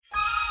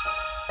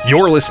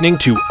You're listening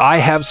to I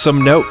Have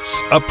Some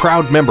Notes, a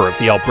proud member of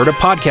the Alberta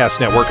Podcast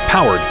Network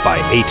powered by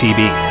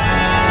ATB.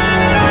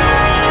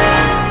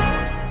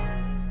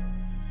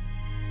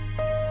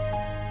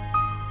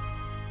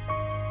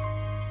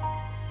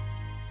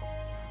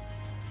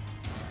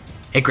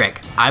 Hey Greg,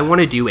 I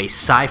want to do a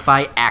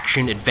sci-fi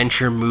action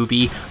adventure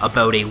movie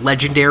about a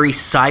legendary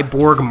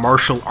cyborg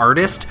martial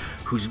artist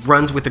who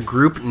runs with a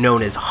group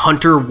known as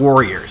Hunter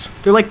Warriors.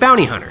 They're like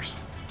bounty hunters.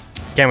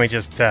 Can't we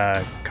just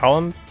call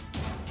them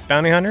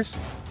bounty hunters?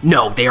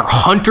 No, they are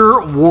Hunter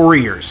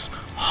Warriors.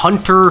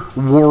 Hunter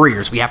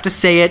Warriors. We have to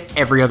say it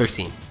every other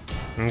scene.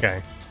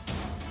 Okay.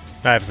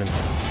 I have some.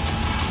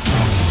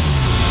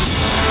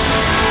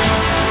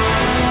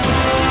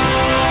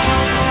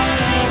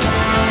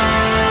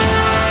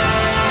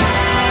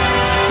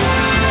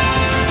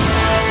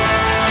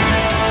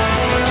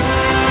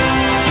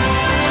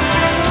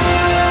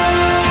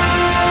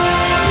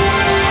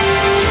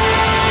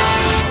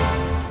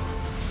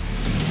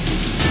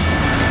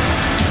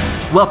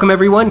 Welcome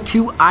everyone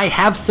to I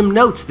Have Some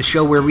Notes, the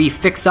show where we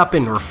fix up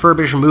and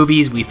refurbish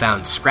movies we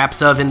found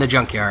scraps of in the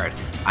junkyard.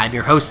 I'm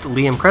your host,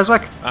 Liam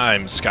Creswick.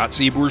 I'm Scott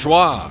C.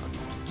 Bourgeois.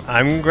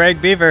 I'm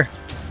Greg Beaver.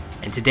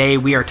 And today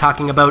we are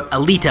talking about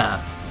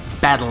Alita,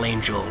 Battle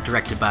Angel,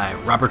 directed by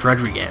Robert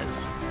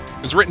Rodriguez.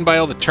 It was written by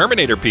all the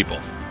Terminator people.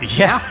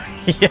 Yeah,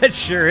 yeah, it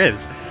sure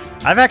is.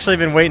 I've actually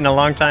been waiting a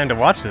long time to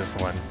watch this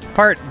one.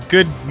 Part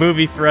good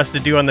movie for us to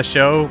do on the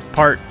show,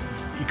 part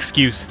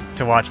excuse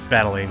to watch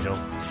Battle Angel.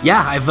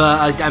 Yeah,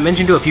 I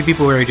mentioned to a few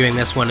people we were doing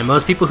this one, and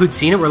most people who'd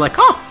seen it were like,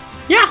 "Oh,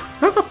 yeah,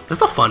 that's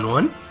a fun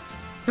one.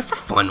 That's a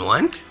fun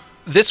one."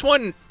 This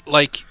one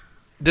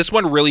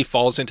really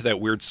falls into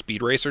that weird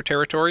Speed Racer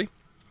territory,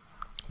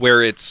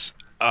 where it's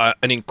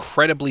an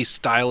incredibly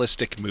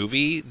stylistic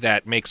movie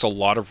that makes a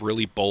lot of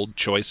really bold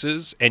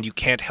choices, and you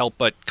can't help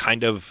but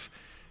kind of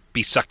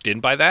be sucked in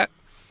by that.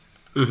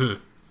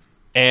 Mm-hmm.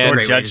 And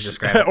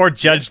or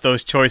judge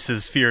those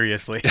choices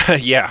furiously.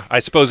 Yeah, I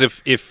suppose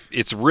if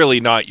it's really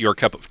not your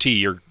cup of tea,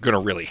 you're gonna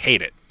really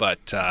hate it.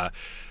 But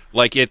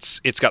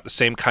it's got the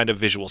same kind of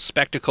visual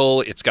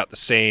spectacle. It's got the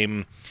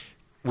same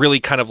really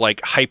kind of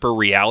like hyper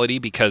reality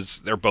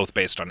because they're both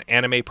based on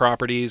anime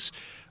properties.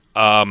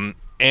 And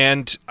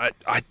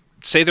I'd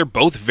say they're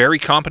both very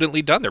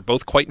competently done. They're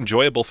both quite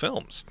enjoyable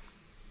films.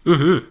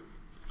 Mm-hmm.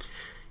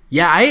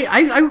 Yeah,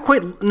 I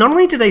quite... Not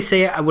only did I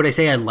say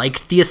I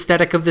liked the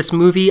aesthetic of this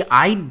movie,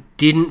 I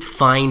didn't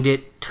find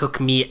it took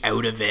me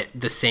out of it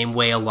the same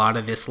way a lot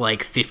of this,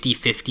 like,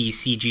 50-50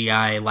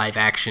 CGI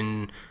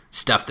live-action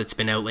stuff that's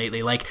been out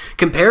lately. Like,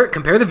 compare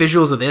the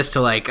visuals of this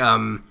to, like,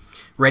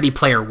 Ready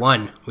Player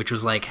One, which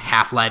was, like,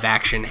 half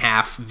live-action,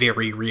 half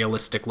very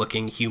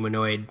realistic-looking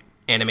humanoid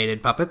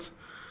animated puppets.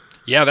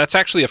 Yeah, that's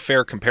actually a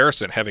fair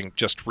comparison, having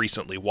just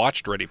recently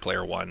watched Ready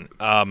Player One.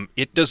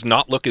 It does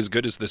not look as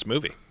good as this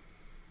movie.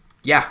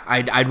 Yeah,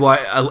 I'd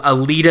watch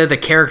Alita. The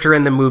character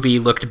in the movie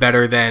looked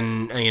better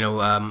than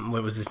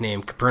what was his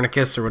name,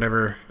 Copernicus or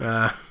whatever.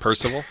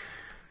 Percival.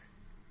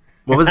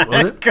 What was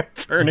it?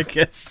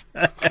 Copernicus.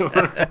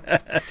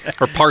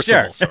 Or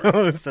Parsival.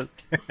 Sure.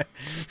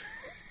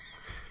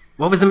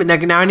 What was the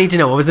now? I need to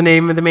know what was the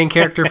name of the main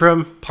character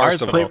from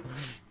Parsival.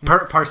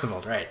 Parsival,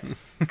 right?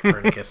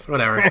 Copernicus,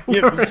 whatever.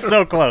 You're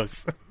so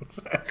close.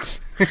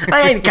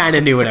 I kind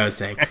of knew what I was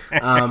saying.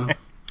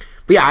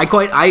 But yeah,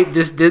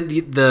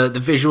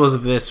 the visuals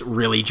of this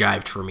really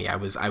jived for me. I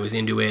was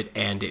into it,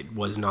 and it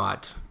was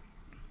not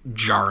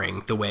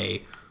jarring the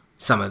way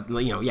some of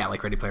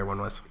like Ready Player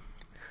One was.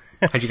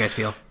 How'd you guys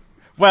feel?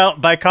 Well,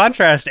 by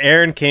contrast,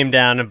 Aaron came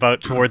down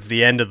about towards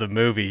the end of the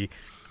movie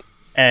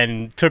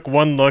and took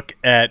one look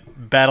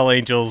at Battle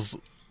Angel's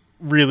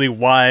really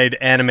wide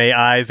anime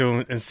eyes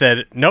and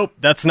said, "Nope,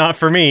 that's not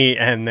for me,"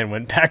 and then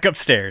went back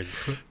upstairs.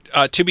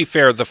 To be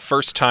fair, the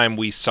first time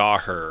we saw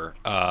her,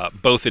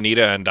 both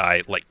Anita and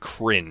I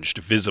cringed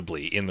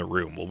visibly in the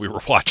room while we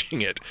were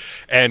watching it,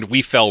 and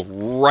we fell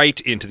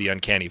right into the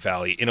uncanny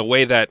valley in a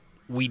way that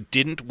we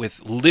didn't with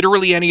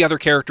literally any other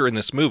character in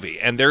this movie.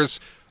 And there's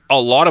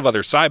a lot of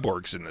other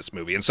cyborgs in this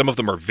movie, and some of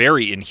them are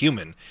very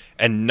inhuman,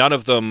 and none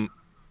of them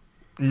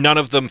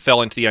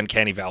fell into the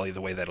uncanny valley the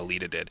way that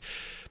Alita did.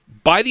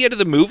 By the end of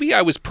the movie,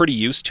 I was pretty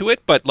used to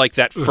it, but like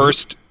that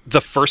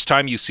the first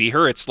time you see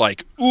her, it's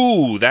like,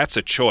 ooh, that's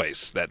a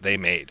choice that they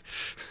made.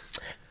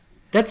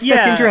 That's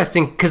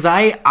interesting, because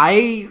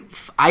I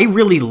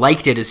really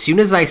liked it. As soon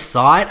as I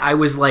saw it, I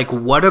was like,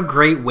 what a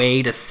great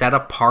way to set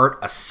apart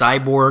a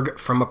cyborg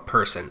from a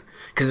person.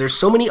 Because there's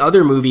so many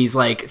other movies,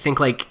 think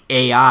like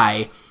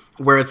AI,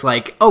 where it's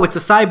like, oh, it's a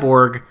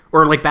cyborg,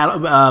 or like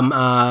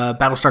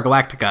Battlestar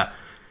Galactica.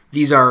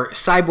 These are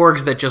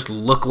cyborgs that just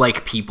look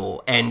like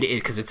people, and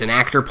because it's an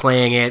actor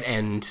playing it,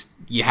 and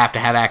you have to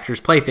have actors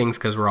play things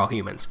because we're all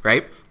humans,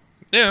 right?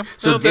 Yeah.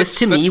 So this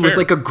to me was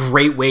like a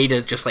great way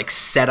to just like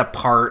set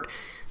apart.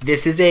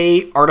 This is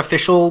a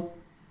artificial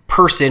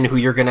person who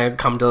you're gonna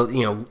come to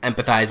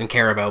empathize and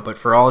care about, but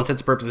for all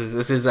intents and purposes,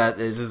 this is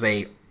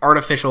a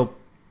artificial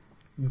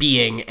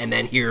being, and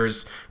then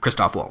here's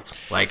Christoph Waltz.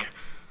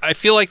 I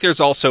feel like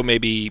there's also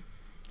maybe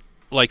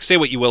like, say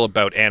what you will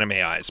about anime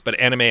eyes, but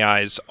anime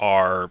eyes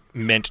are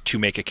meant to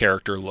make a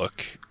character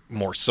look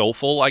more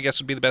soulful, I guess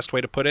would be the best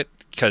way to put it,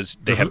 because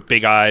they have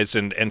big eyes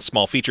and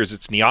small features.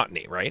 It's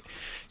neoteny, right?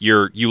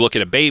 You look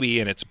at a baby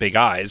and it's big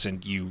eyes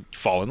and you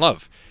fall in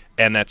love.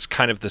 And that's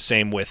kind of the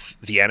same with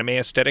the anime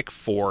aesthetic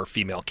for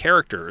female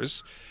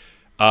characters.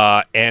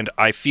 And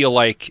I feel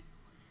like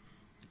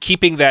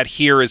keeping that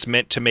here is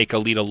meant to make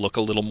Alita look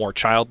a little more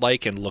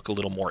childlike and look a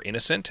little more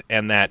innocent,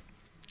 and that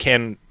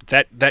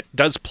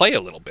does play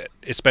a little bit,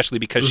 especially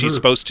because she's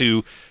supposed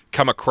to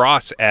come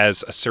across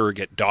as a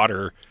surrogate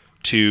daughter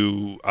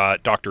to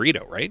Dr.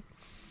 Ito, right?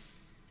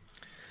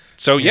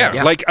 So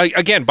yeah. Like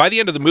again, by the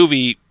end of the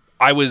movie,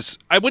 I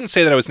wouldn't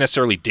say that I was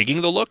necessarily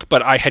digging the look,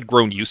 but I had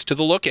grown used to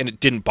the look and it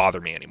didn't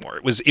bother me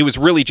anymore. It was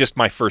really just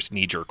my first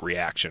knee-jerk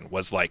reaction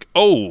was like,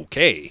 oh,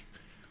 okay,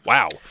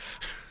 wow.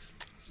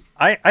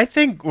 I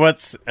think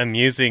what's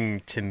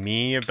amusing to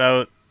me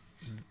about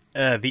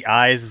the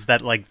eyes is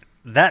that, like,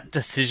 that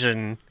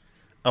decision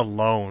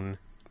alone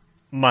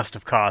must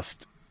have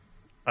cost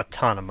a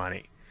ton of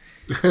money.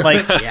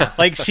 Like,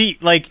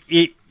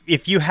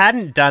 if you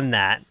hadn't done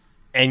that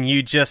and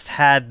you just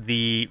had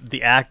the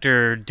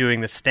actor doing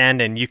the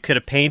stand-in, you could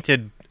have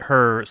painted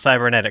her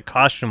cybernetic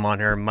costume on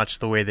her much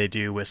the way they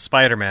do with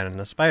Spider-Man in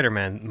the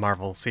Spider-Man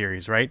Marvel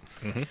series, right?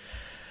 Mm-hmm.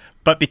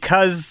 But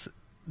because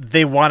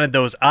they wanted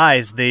those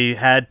eyes, they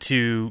had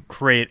to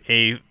create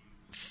a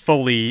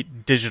fully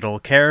digital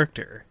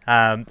character.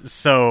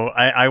 So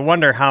I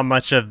wonder how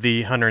much of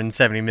the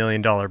 $170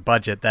 million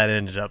budget that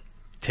ended up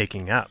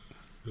taking up.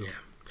 Yeah,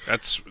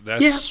 that's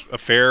a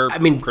fair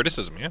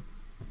criticism.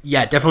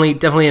 Yeah,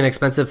 definitely an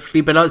expensive fee,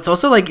 but it's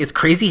also like it's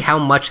crazy how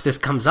much this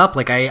comes up.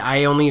 Like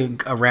I only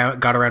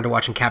got around to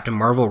watching Captain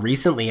Marvel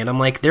recently, and I'm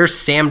like, there's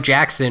Sam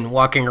Jackson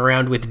walking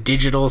around with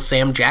digital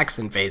Sam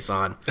Jackson face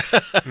on.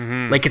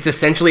 Like it's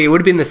essentially, it would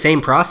have been the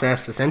same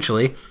process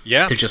essentially.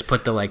 Yeah, to just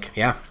put the mask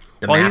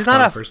on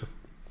the person.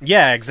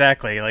 Yeah,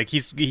 exactly. Like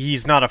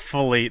he's not a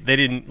fully. They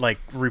didn't like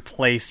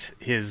replace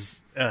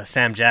his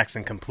Sam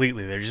Jackson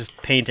completely. They're just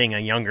painting a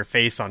younger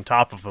face on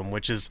top of him,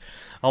 which is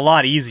a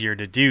lot easier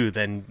to do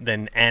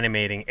than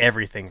animating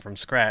everything from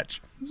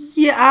scratch.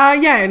 Yeah.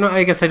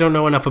 I guess I don't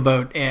know enough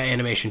about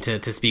animation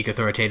to speak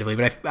authoritatively,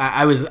 but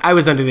I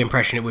was under the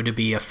impression it would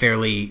be a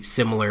fairly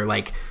similar,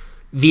 like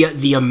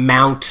the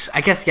amount.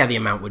 I guess the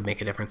amount would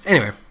make a difference.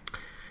 Anyway,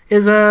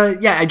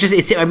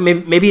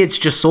 maybe it's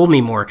just sold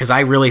me more because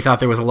I really thought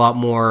there was a lot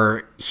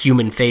more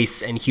human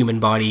face and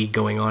human body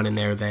going on in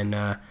there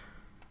than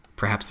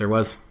perhaps there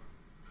was.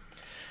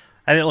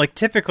 I mean, like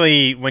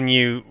typically when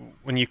you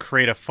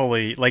create a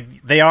fully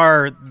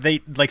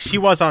she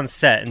was on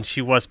set and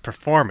she was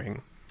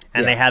performing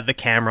and they had the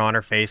camera on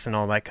her face and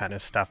all that kind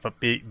of stuff,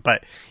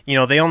 but you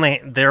know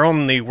they're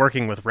only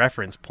working with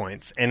reference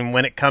points, and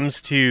when it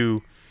comes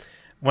to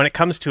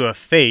a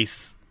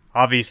face,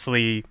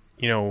 obviously,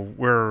 you know,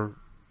 we're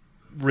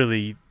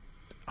really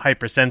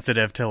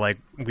hypersensitive to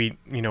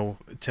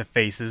to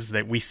faces,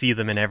 that we see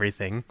them in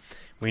everything.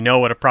 We know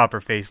what a proper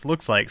face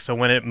looks like, so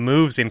when it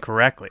moves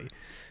incorrectly,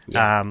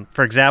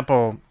 for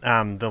example,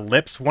 the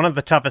lips. One of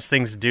the toughest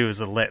things to do is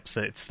the lips.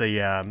 It's the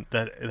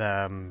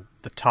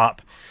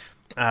top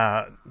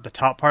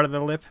part of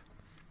the lip.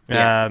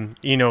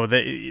 You know,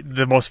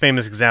 the most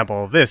famous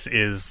example of this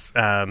is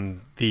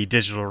the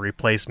digital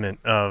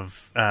replacement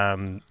of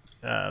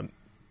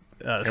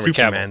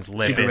Superman's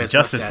lip in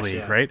Justice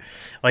League, right?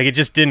 Like it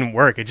just didn't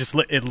work.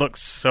 It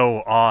looks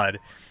so odd.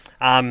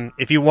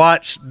 If you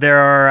watch,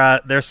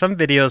 there's some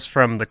videos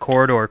from the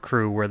Corridor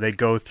crew where they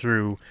go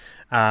through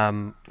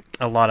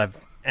a lot of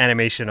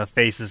animation of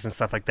faces and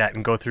stuff like that,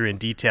 and go through in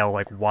detail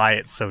like why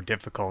it's so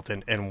difficult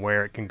and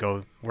where it can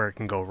go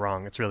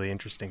wrong. It's really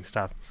interesting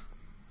stuff.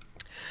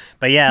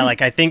 But yeah,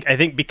 like I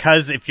think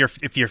because if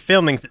you're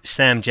filming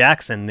Sam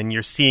Jackson, then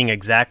you're seeing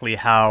exactly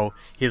how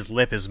his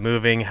lip is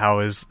moving, how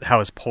his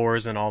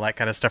pores and all that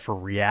kind of stuff are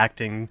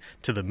reacting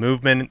to the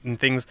movement and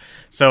things.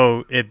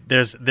 So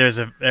there's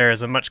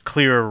a much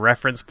clearer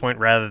reference point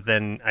rather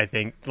than, I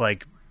think,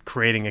 like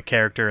creating a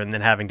character and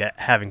then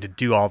having to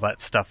do all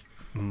that stuff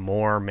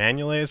more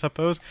manually, I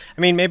suppose.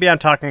 I mean, maybe I'm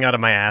talking out of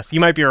my ass. You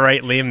might be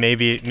right, Liam.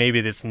 Maybe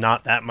it's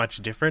not that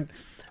much different.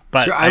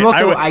 But sure,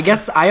 I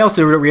guess I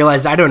also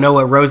realized I don't know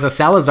what Rosa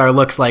Salazar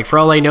looks like. For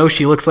all I know,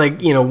 she looks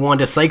like, you know,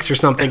 Wanda Sykes or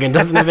something, and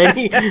doesn't have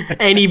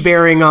any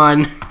bearing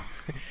on.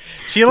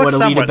 She looks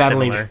somewhat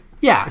similar.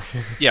 Yeah.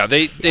 Yeah,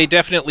 they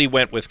definitely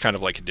went with kind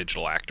of like a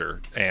digital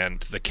actor,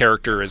 and the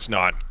character is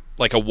not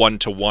like a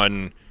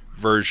one-to-one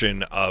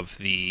version of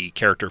the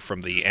character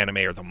from the anime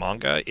or the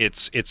manga.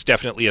 It's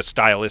definitely a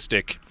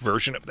stylistic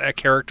version of that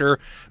character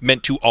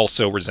meant to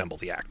also resemble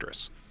the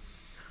actress.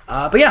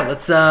 But yeah,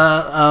 let's.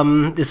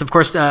 This, of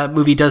course,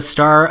 movie does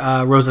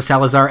star Rosa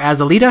Salazar as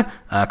Alita,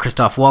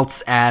 Christoph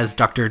Waltz as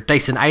Dr.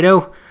 Dyson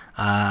Ito,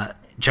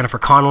 Jennifer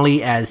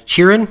Connelly as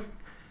Chirin,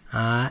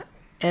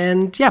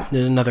 and yeah,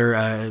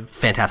 another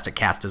fantastic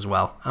cast as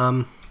well.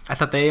 I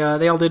thought they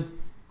all did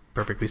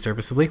perfectly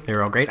serviceably. They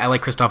were all great. I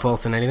like Christoph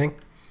Waltz in anything.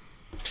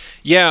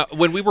 Yeah,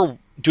 when we were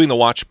doing the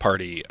watch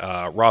party,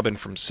 Robin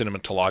from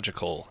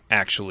Cinematological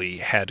actually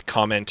had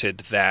commented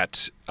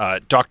that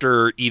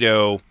Dr.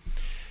 Ito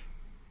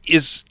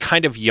is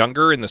kind of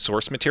younger in the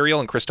source material,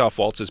 and Christoph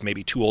Waltz is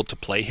maybe too old to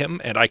play him.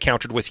 And I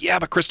countered with, yeah,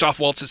 but Christoph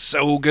Waltz is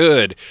so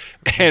good.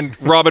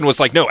 And Robin was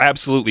like, no,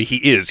 absolutely, he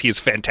is. He is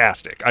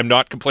fantastic. I'm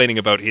not complaining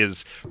about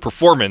his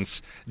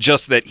performance,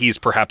 just that he's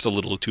perhaps a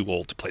little too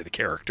old to play the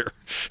character.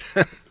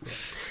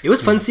 It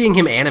was fun seeing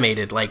him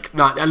animated, like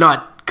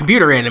not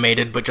computer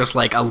animated, but just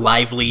like a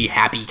lively,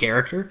 happy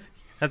character.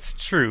 That's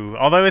true.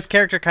 Although his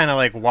character kind of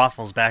like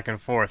waffles back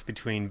and forth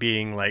between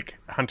being like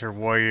hunter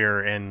warrior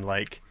and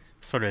like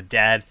sort of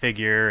dad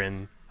figure,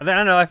 and I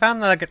don't know. I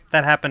found that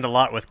that happened a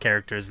lot with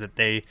characters, that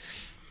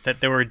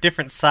there were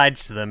different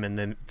sides to them, and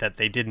then that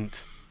they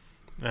didn't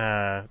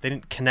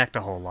connect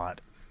a whole lot.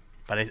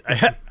 But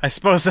I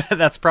suppose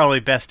that's probably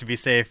best to be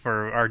safe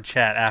for our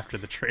chat after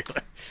the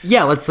trailer.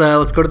 Yeah, let's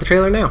go to the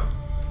trailer now.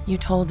 You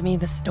told me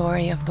the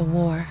story of the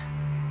war,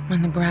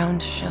 when the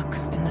ground shook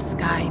and the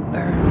sky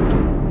burned.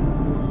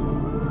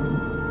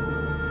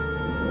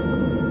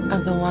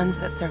 Of the ones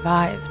that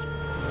survived,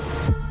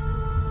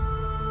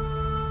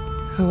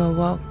 who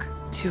awoke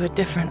to a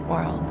different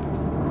world,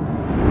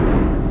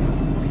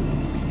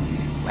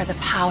 where the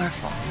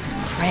powerful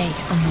prey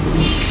on the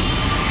weak.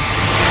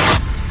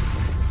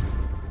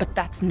 But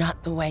that's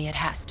not the way it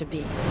has to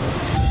be.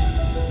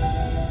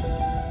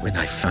 When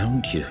I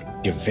found you,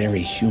 your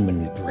very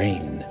human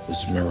brain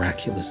was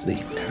miraculously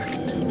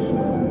intact.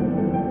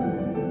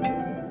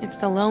 It's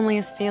the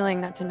loneliest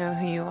feeling not to know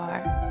who you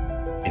are.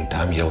 In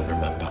time, you'll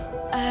remember.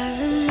 I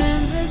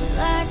remember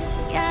black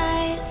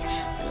skies,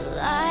 the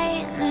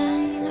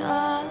lightning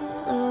all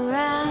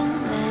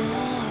around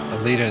me.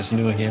 Alita is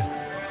new here.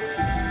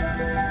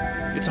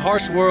 It's a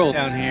harsh world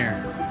down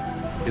here.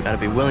 You gotta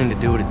be willing to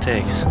do what it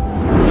takes.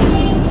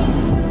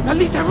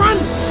 Alita, run!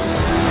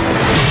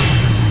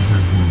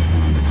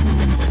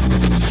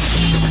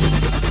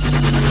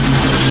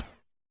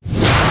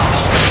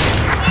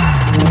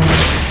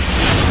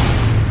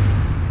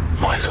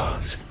 My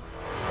God.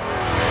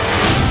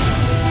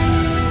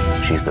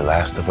 She's the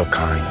last of her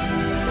kind.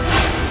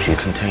 She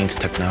contains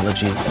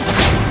technology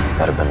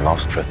that have been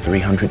lost for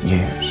 300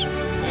 years.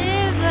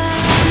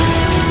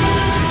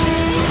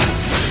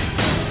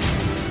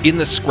 In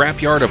the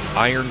scrapyard of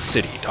Iron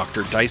City,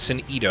 Dr.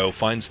 Dyson Ito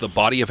finds the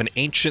body of an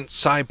ancient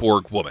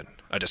cyborg woman,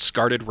 a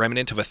discarded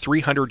remnant of a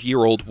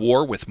 300-year-old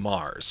war with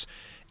Mars.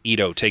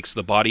 Ito takes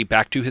the body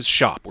back to his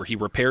shop, where he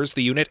repairs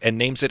the unit and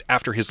names it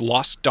after his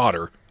lost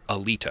daughter,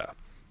 Alita.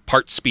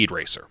 Part speed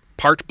racer,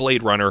 part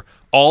Blade Runner,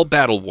 all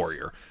battle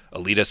warrior,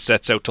 Alita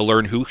sets out to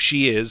learn who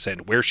she is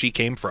and where she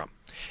came from.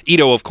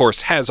 Ito, of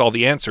course, has all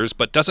the answers,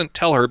 but doesn't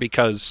tell her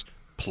because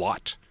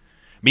plot.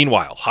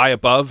 Meanwhile, high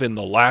above in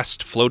the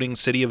last floating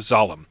city of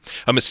Zalem,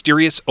 a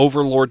mysterious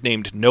overlord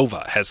named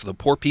Nova has the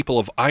poor people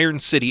of Iron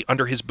City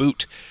under his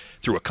boot.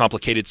 Through a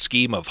complicated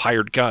scheme of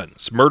hired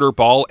guns, murder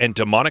ball, and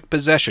demonic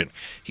possession,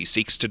 he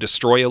seeks to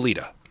destroy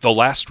Alita, the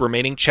last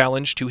remaining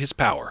challenge to his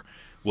power.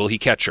 Will he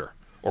catch her,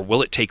 or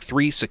will it take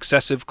 3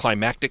 successive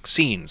climactic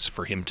scenes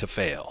for him to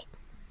fail?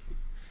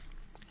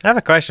 I have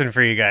a question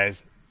for you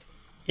guys.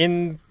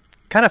 In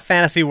kind of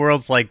fantasy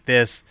worlds like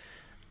this,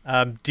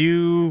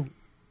 do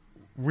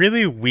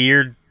really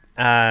weird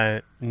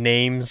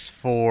names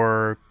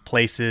for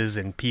places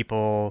and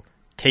people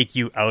take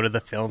you out of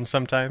the film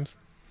sometimes?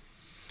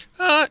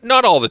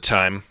 Not all the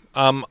time.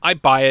 I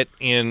buy it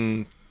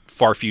in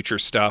far future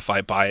stuff. I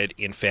buy it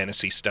in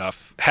fantasy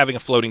stuff. Having a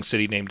floating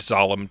city named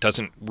Zalem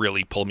doesn't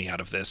really pull me out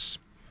of this.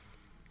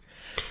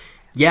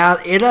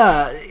 Yeah,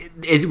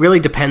 it really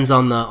depends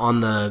on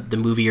the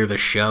movie or the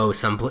show.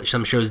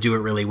 Some shows do it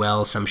really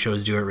well. Some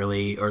shows do it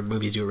really, or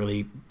movies do it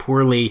really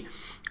poorly.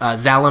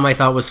 Zalem I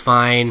thought was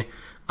fine.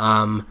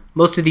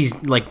 Most of these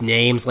like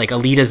names, like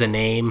Alita's a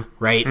name,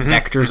 right? Mm-hmm.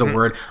 Vector's a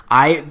word.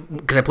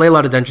 Because I play a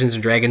lot of Dungeons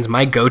and Dragons,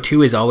 my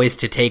go-to is always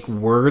to take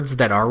words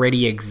that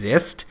already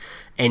exist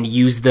and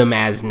use them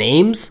as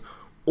names.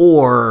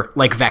 Or,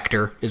 like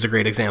Vector is a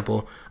great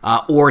example,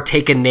 or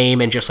take a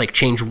name and just, like,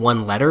 change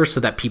one letter so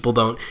that people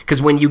don't...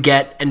 Because when you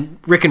get... And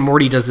Rick and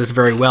Morty does this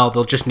very well.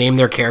 They'll just name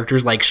their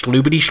characters, like,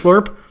 Schloobity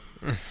Schlorp.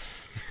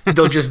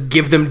 They'll just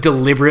give them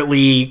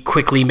deliberately,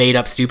 quickly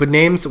made-up stupid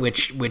names,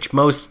 which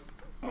most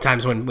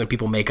times when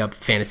people make up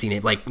fantasy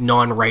names, like,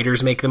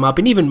 non-writers make them up,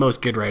 and even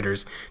most good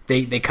writers,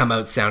 they come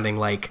out sounding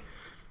like,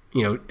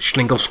 you know,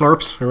 Schlingel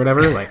Schlorps or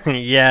whatever. Like,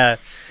 yeah.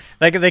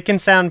 Like, they can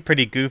sound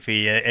pretty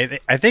goofy.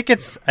 I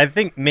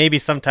think maybe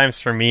sometimes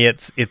for me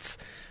it's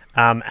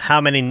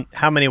how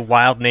many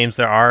wild names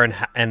there are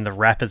and the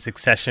rapid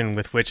succession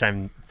with which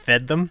I'm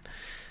fed them.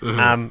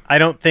 Mm-hmm. I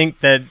don't think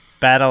that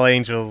Battle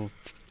Angel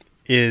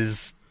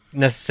is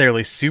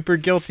necessarily super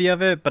guilty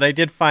of it, but I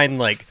did find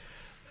like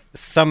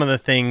some of the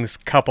things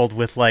coupled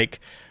with like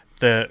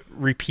the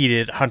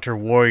repeated hunter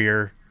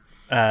warrior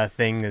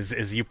thing,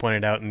 as you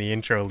pointed out in the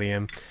intro,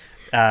 Liam.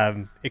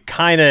 It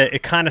kind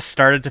of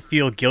started to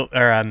feel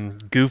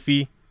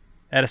goofy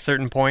at a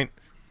certain point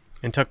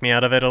and took me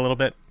out of it a little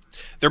bit.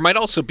 There might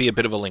also be a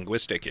bit of a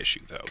linguistic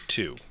issue, though,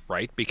 too,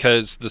 right?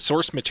 Because the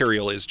source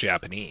material is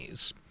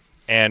Japanese,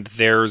 and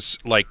there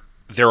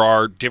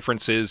are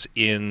differences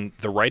in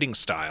the writing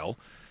style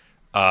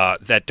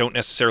that don't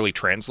necessarily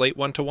translate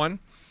one-to-one.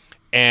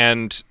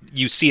 And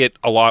you see it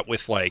a lot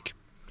with, like,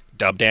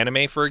 dubbed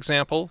anime, for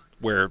example,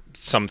 where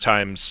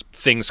sometimes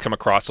things come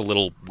across a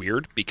little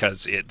weird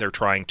because they're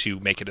trying to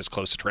make it as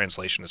close to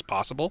translation as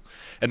possible.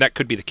 And that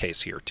could be the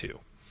case here, too.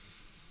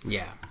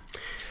 Yeah.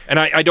 And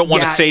I don't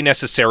want to say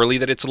necessarily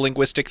that it's a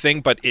linguistic thing,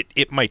 but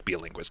it might be a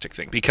linguistic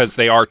thing because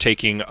they are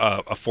taking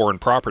a foreign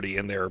property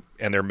and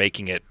they're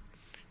making it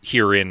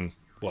here,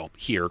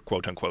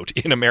 quote unquote,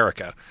 in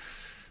America.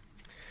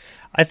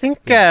 I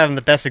think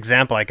the best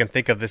example I can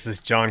think of this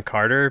is John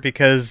Carter,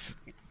 because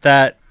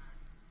that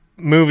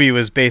movie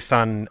was based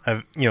on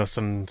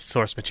some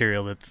source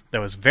material that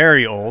was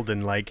very old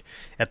and like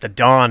at the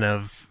dawn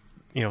of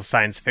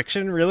science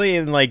fiction, really,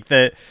 and like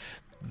the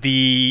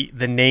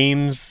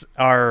names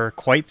are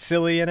quite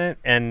silly in it,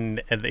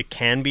 and it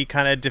can be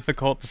kind of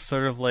difficult to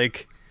sort of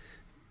like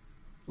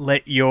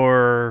let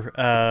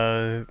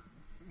yourself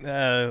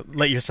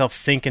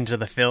sink into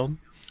the film.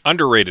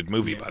 Underrated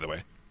movie, by the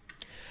way.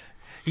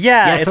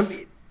 Yeah,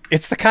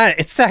 it's the kind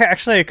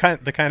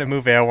of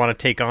movie I want to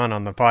take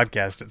on the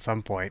podcast at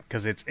some point,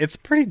 because it's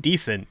pretty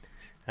decent.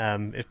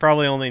 It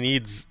probably only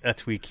needs a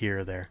tweak here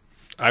or there.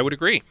 I would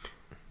agree.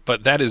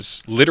 But that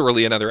is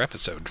literally another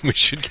episode. We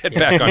should get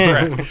back on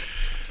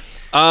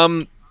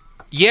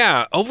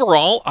track.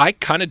 Overall, I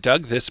kind of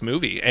dug this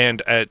movie.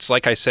 And it's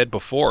like I said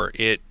before,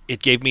 it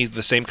gave me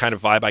the same kind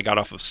of vibe I got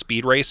off of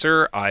Speed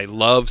Racer. I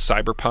love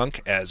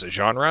cyberpunk as a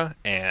genre,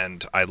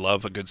 and I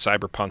love a good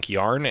cyberpunk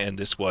yarn. And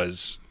this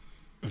was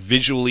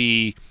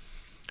visually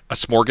a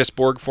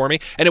smorgasbord for me.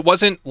 And it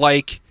wasn't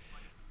like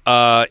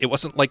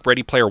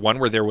Ready Player One,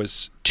 where there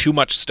was too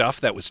much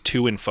stuff that was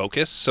too in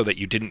focus so that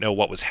you didn't know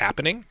what was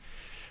happening.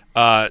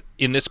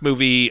 In this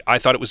movie, I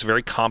thought it was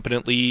very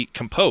competently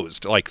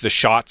composed. Like the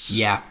shots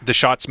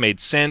made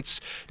sense.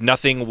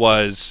 Nothing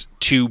was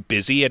too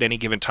busy at any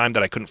given time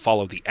that I couldn't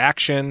follow the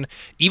action.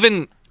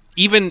 Even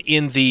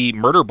in the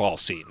murder ball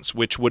scenes,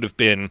 which would have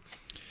been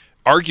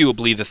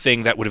arguably the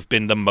thing that would have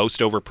been the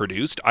most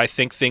overproduced, I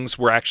think things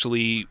were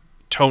actually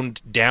toned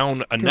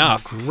down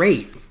enough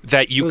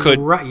that you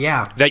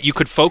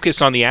could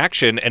focus on the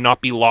action and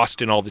not be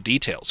lost in all the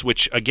details,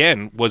 which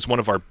again was one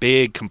of our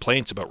big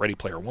complaints about Ready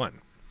Player One.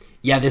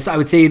 Yeah, I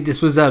would say this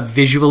was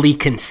visually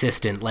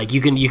consistent. Like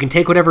you can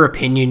take whatever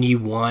opinion you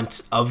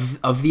want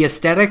of the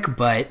aesthetic,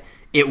 but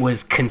it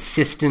was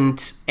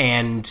consistent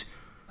and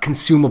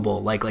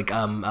consumable.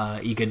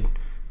 You could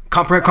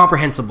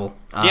comprehensible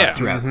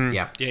throughout. Mm-hmm.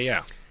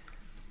 Yeah.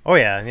 Oh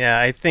yeah.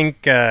 I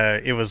think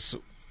it was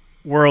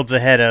worlds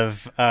ahead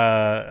of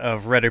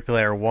Ready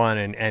Player One,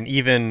 and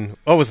even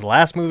what was the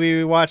last movie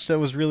we watched that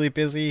was really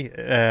busy?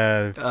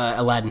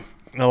 Aladdin.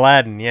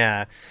 Aladdin,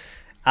 yeah.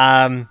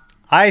 I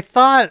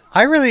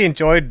really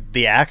enjoyed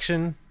the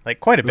action, like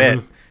quite a bit.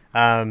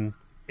 Mm-hmm.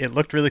 It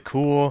looked really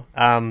cool.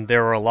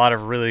 There were a lot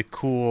of really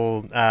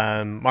cool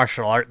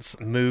martial arts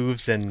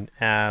moves, and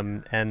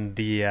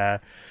the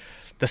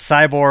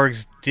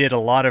cyborgs did a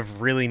lot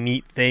of really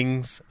neat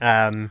things.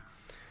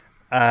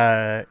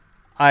 I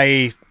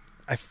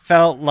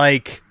felt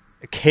like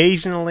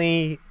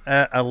occasionally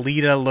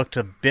Alita looked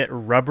a bit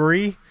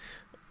rubbery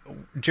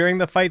during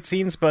the fight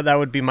scenes, but that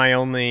would be my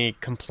only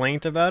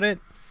complaint about it.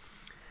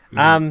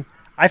 Mm.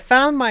 I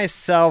found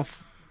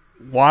myself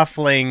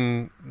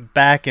waffling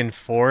back and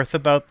forth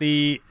about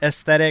the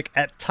aesthetic.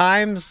 At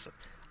times,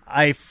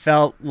 I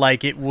felt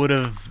like it would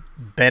have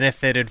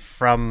benefited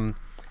from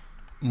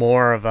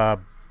more of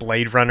a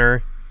Blade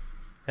Runner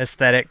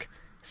aesthetic,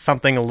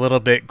 something a little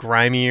bit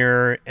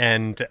grimier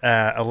and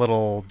a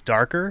little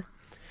darker.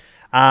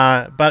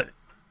 But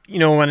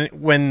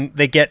when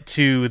they get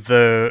to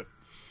the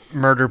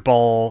murder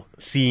ball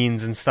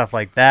scenes and stuff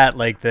like that,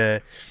 like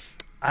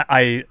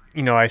I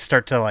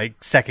start to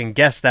like second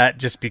guess that,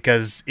 just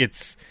because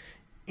it's,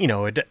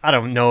 I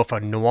don't know if a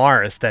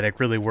noir aesthetic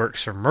really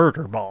works for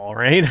murder ball,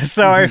 right?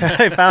 So I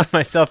found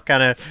myself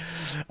kind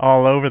of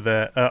all over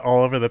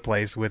the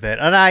place with it,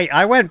 and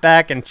I went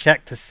back and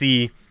checked to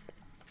see,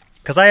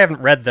 because I haven't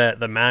read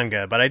the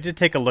manga, but I did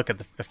take a look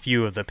at a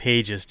few of the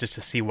pages just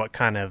to see what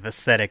kind of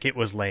aesthetic it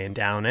was laying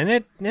down, and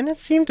it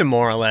seemed to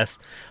more or less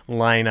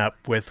line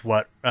up with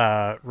what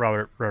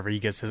Robert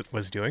Rodriguez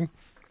was doing.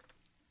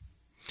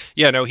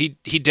 Yeah, no, he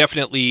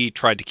definitely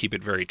tried to keep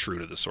it very true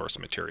to the source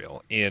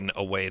material in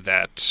a way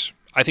that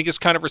I think is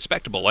kind of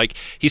respectable. Like,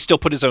 he still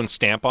put his own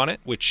stamp on it,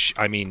 which,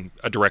 I mean,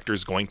 a director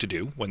is going to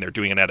do when they're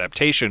doing an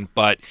adaptation,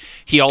 but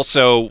he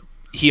also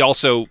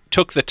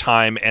took the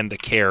time and the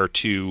care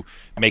to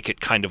make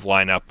it kind of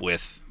line up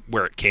with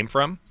where it came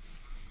from,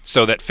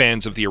 so that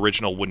fans of the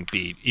original wouldn't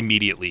be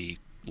immediately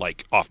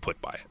like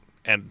off-put by it.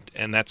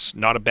 And that's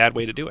not a bad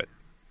way to do it.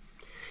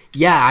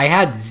 Yeah, I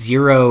had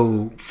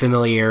zero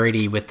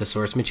familiarity with the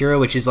source material,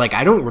 which is like,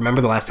 I don't remember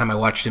the last time I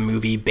watched a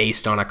movie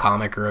based on a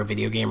comic or a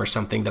video game or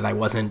something that I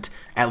wasn't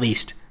at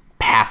least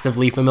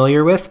passively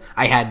familiar with.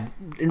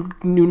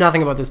 Knew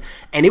nothing about this,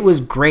 and it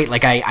was great.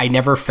 Like I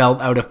never felt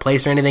out of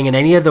place or anything. And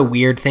any of the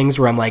weird things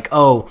where I'm like,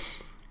 oh,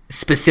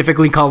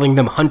 specifically calling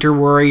them hunter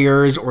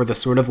warriors, or the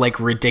sort of like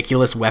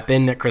ridiculous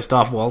weapon that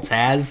Christoph Waltz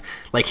has,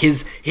 like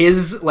his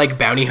like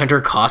bounty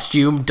hunter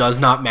costume does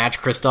not match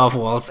Christoph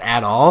Waltz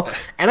at all,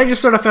 and I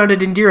just sort of found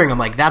it endearing. I'm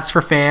like, that's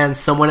for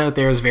fans. Someone out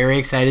there is very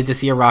excited to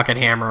see a rocket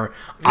hammer.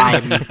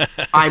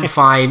 I'm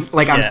fine.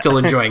 Like, I'm still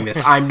enjoying this.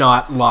 I'm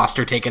not lost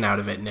or taken out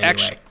of it in any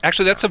way.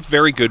 Actually, that's a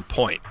very good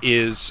point.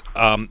 Is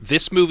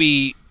this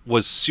movie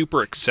was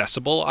super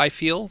accessible, I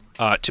feel,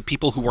 to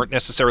people who weren't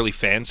necessarily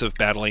fans of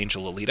Battle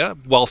Angel Alita,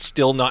 while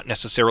still not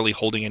necessarily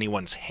holding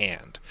anyone's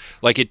hand.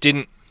 Like, it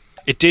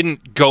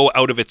didn't go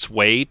out of its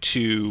way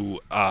to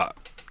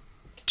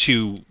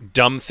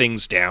dumb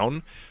things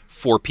down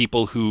for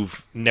people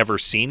who've never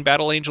seen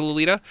Battle Angel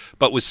Alita,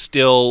 but was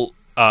still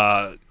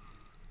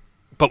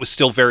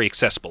very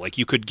accessible. Like,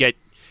 you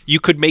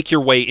could make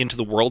your way into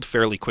the world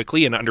fairly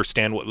quickly and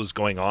understand what was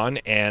going on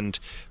and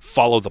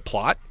follow the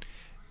plot.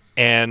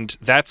 And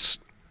that's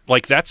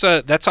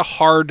a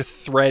hard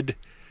thread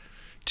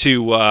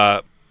to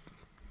let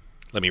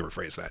me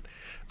rephrase that.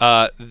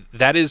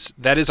 That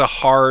is a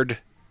hard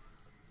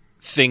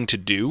thing to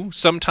do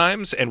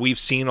sometimes, and we've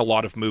seen a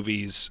lot of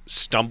movies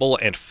stumble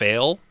and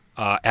fail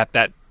at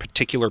that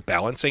particular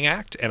balancing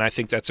act, and I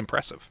think that's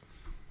impressive.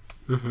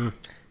 Mm-hmm.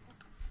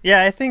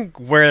 Yeah, I think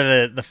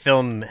where the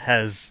film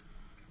has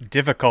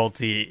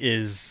difficulty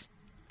is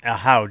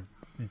how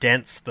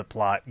dense the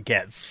plot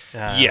gets.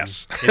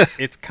 Yes.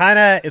 it's kind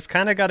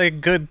of got a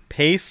good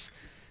pace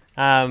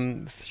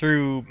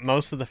through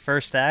most of the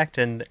first act,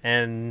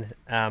 and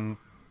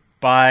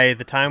by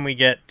the time we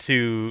get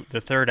to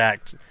the third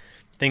act,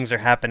 things are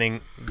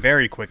happening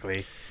very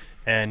quickly,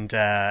 and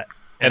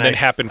then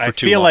happen for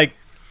too long. I feel like,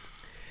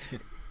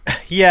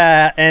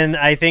 yeah, and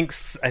I think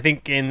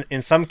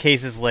in some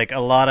cases, like a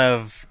lot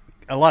of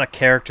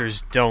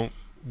characters don't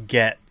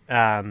get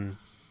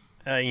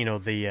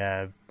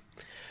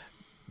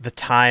the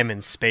time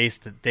and space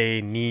that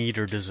they need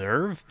or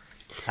deserve.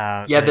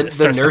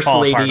 The nurse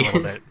lady.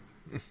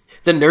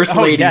 The nurse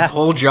lady's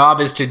whole job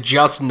is to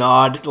just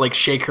nod, like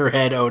shake her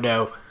head. Oh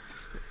no!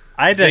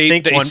 I had to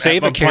think at one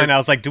point. I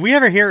was like, "Do we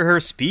ever hear her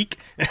speak?"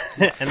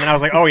 And then I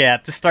was like, "Oh yeah."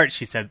 At the start,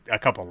 she said a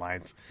couple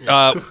lines.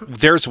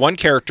 There's one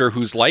character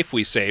whose life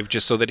we save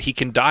just so that he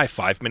can die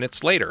 5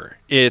 minutes later.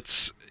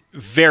 It's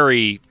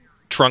very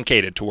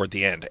truncated toward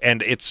the end,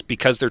 and it's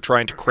because they're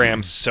trying to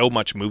cram so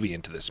much movie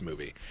into this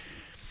movie.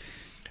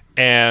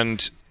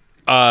 And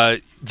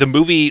the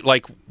movie,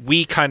 like,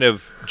 we kind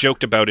of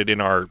joked about it in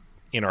our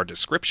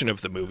description of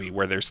the movie,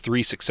 where there's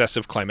 3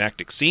 successive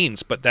climactic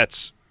scenes, but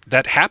that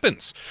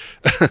happens.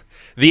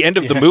 The end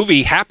of the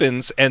movie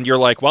happens, and you're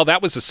like, well,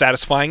 that was a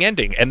satisfying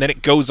ending, and then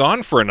it goes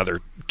on for another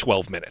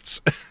 12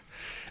 minutes.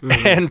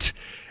 Mm-hmm.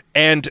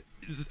 and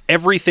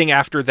everything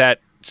after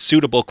that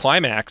suitable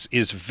climax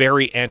is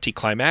very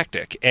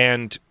anticlimactic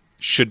and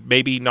should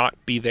maybe not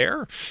be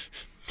there.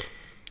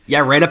 Yeah,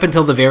 right up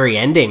until the very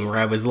ending, where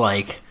I was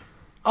like,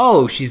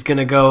 oh, she's going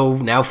to go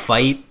now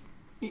fight,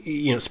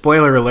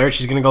 spoiler alert,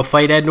 she's going to go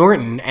fight Ed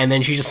Norton, and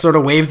then she just sort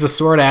of waves a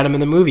sword at him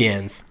and the movie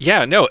ends.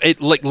 Yeah, no,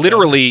 it like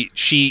literally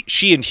she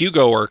and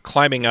Hugo are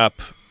climbing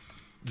up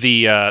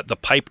the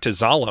pipe to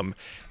Zalem,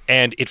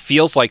 and it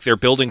feels like they're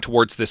building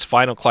towards this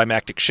final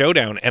climactic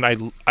showdown, and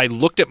I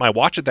looked at my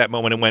watch at that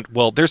moment and went,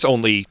 well, there's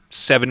only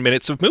 7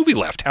 minutes of movie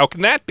left. How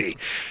can that be?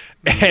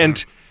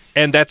 And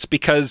that's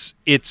because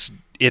it's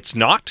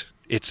not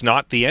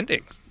the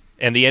ending.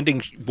 And the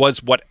ending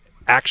was what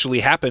actually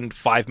happened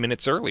 5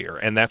 minutes earlier,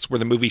 and that's where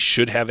the movie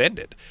should have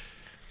ended.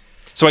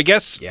 So I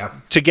guess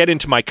to get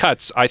into my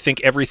cuts, I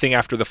think everything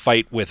after the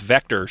fight with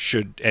Vector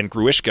and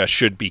Gruishka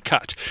should be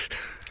cut.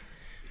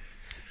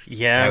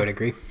 Yeah, I would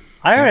agree.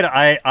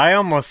 I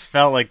almost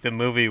felt like the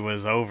movie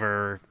was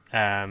over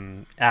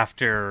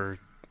after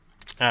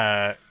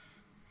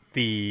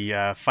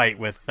the fight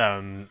with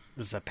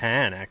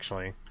Zapan,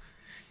 actually.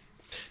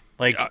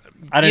 Like,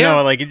 I don't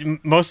know,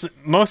 like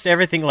most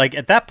everything, like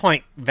at that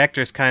point,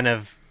 Vector's kind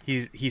of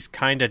he's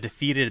kind of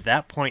defeated at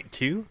that point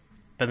too,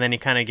 but then he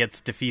kind of gets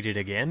defeated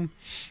again.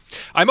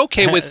 I'm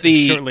okay with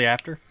shortly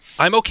after.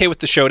 I'm okay with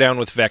the showdown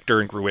with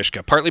Vector and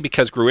Gruishka, partly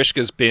because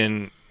Gruishka's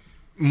been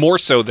more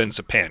so than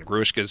Zapan.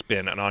 Gruishka's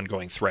been an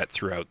ongoing threat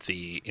throughout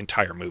the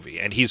entire movie,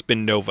 and he's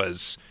been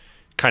Nova's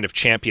kind of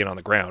champion on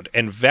the ground,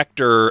 and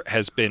Vector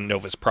has been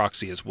Nova's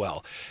proxy as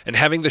well. And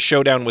having the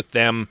showdown with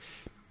them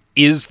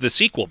is the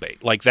sequel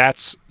bait. Like,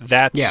 that's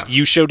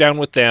you show down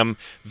with them.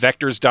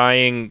 Vector's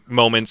dying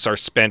moments are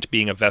spent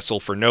being a vessel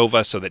for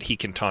Nova so that he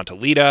can taunt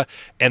Alita,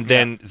 and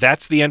then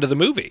that's the end of the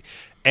movie.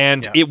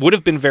 And it would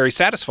have been very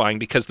satisfying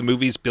because the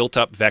movie's built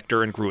up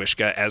Vector and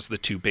Gruishka as the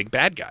 2 big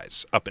bad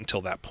guys up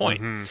until that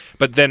point. Mm-hmm.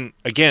 But then,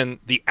 again,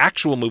 the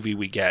actual movie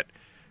we get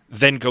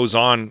then goes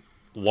on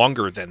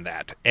longer than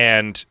that.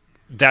 And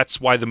that's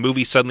why the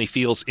movie suddenly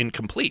feels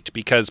incomplete,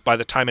 because by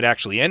the time it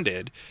actually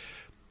ended,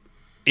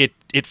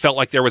 it felt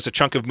like there was a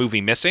chunk of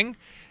movie missing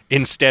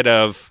instead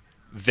of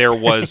there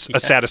was a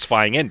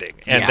satisfying ending,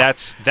 and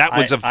that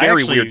was a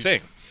very weird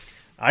thing.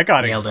 I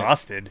got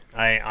exhausted.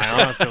 I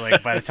honestly,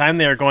 like, by the time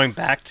they were going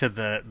back to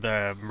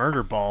the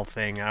murder ball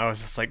thing, I was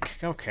just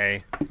like,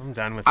 okay, I'm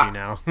done with you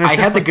now. I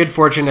had the good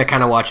fortune to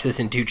kind of watch this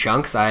in 2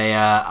 chunks.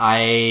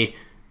 I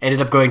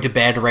ended up going to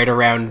bed right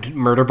around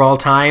murder ball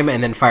time,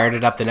 and then fired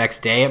it up the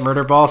next day at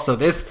murder ball. So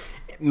this,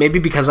 maybe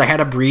because I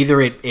had a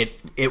breather,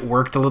 it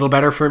worked a little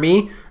better for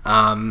me.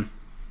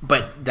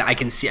 But I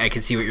can see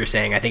what you're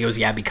saying. I think it was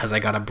because I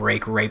got a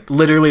break right,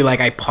 literally,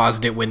 like I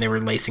paused it when they were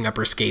lacing up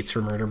her skates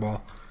for murder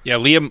ball. Yeah,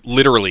 Liam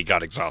literally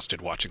got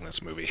exhausted watching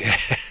this movie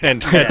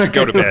and had to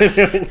go to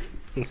bed.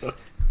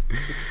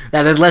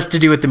 That had less to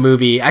do with the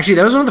movie. Actually,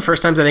 that was one of the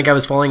first times I think I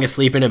was falling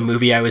asleep in a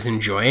movie I was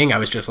enjoying. I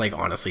was just like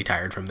honestly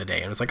tired from the day,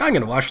 and I was like, I'm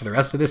gonna watch the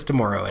rest of this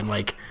tomorrow, and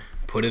like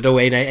put it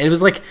away. And it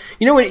was like,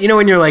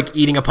 when you're like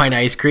eating a pint of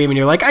ice cream, and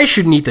you're like, I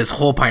shouldn't eat this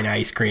whole pint of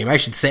ice cream. I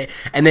should say,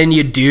 and then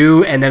you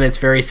do, and then it's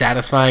very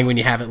satisfying when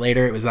you have it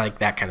later. It was like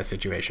that kind of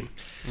situation.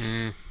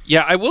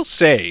 Yeah, I will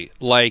say,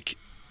 like,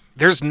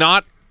 there's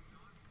not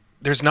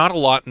a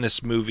lot in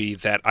this movie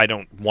that I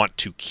don't want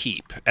to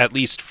keep, at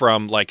least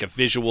from like a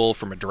visual,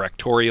 from a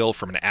directorial,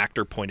 from an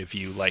actor point of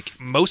view. Like,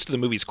 most of the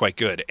movie's quite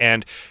good.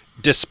 And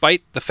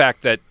despite the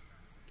fact that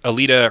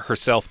Alita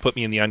herself put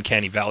me in the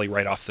uncanny valley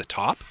right off the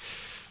top,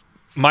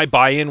 my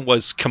buy-in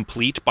was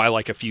complete by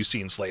like a few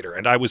scenes later,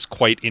 and I was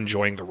quite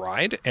enjoying the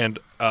ride and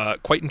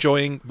quite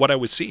enjoying what I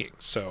was seeing.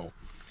 So,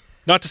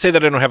 not to say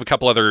that I don't have a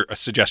couple other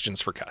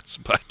suggestions for cuts,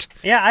 but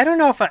yeah, I don't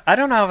know if I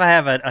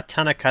have a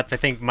ton of cuts. I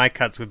think my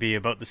cuts would be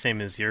about the same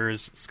as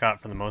yours,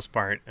 Scott, for the most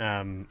part.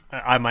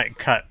 I might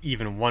cut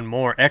even one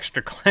more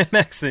extra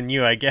climax than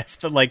you, I guess.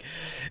 But like,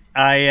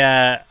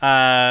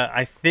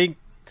 I think,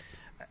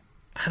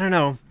 I don't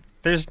know.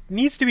 There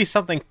needs to be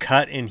something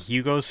cut in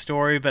Hugo's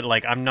story, but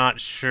like, I'm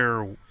not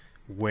sure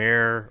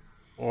where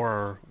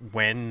or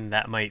when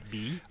that might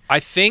be. I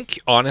think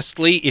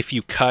honestly, if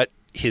you cut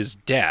his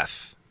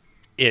death,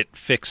 it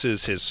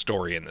fixes his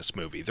story in this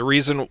movie. The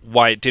reason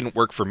why it didn't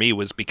work for me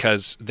was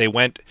because they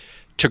went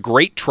to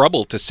great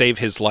trouble to save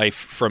his life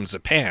from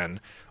Zapan,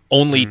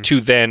 only to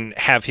then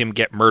have him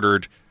get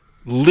murdered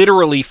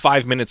literally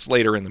 5 minutes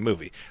later in the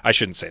movie. I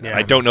shouldn't say that. Yeah.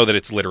 I don't know that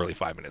it's literally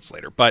 5 minutes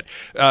later, but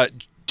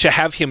to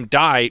have him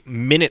die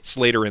minutes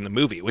later in the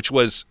movie, which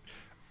was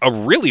a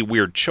really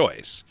weird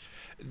choice.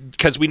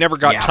 Because we never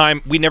got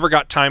time. We never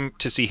got time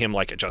to see him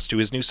like adjust to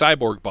his new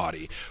cyborg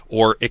body,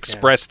 or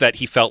express that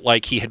he felt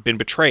like he had been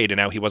betrayed and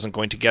now he wasn't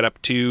going to get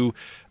up to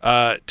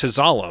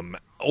Zalem,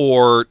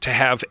 or to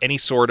have any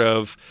sort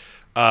of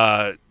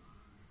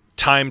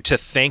time to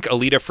thank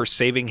Alita for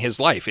saving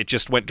his life. It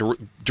just went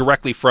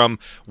directly from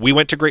we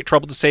went to great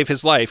trouble to save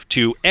his life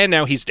to and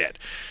now he's dead.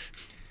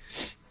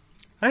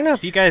 I don't know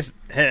if you guys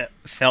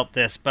felt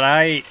this, but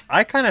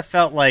I kind of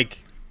felt like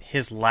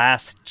his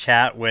last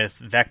chat with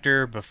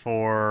Vector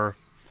before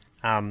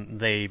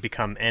they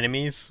become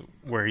enemies,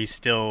 where he's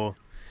still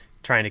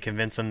trying to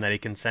convince him that he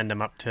can send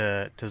him up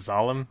to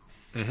Zalem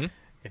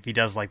if he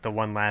does like the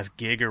one last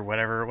gig or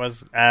whatever it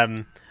was. I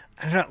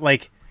don't know,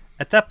 like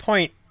at that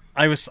point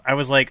I was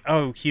like,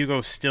 oh,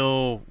 Hugo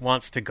still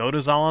wants to go to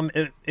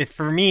Zalem. It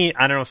for me,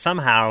 I don't know,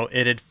 somehow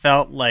it had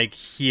felt like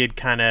he had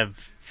kind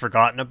of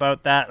forgotten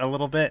about that a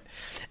little bit.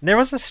 And there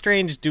was a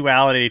strange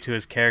duality to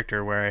his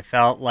character where I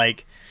felt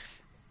like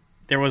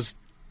there was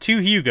 2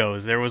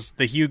 Hugos. There was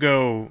the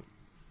Hugo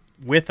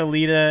with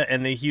Alita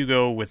and the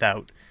Hugo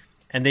without.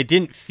 And they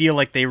didn't feel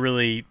like they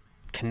really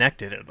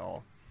connected at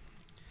all.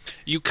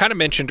 You kind of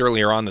mentioned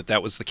earlier on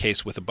that was the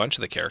case with a bunch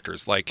of the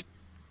characters, like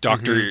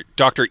Dr.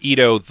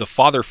 Ito, the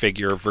father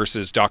figure,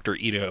 versus Dr.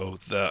 Ito,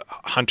 the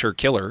hunter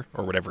killer,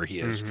 or whatever he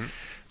is.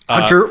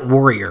 Hunter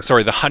warrior.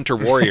 Sorry, the hunter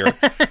warrior.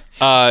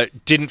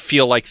 Didn't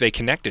feel like they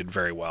connected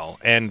very well.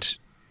 And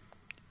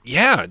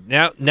yeah,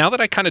 now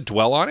that I kind of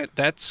dwell on it,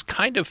 that's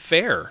kind of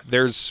fair.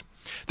 There's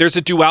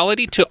a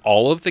duality to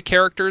all of the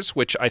characters,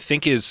 which I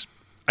think is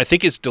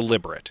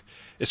deliberate,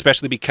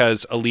 especially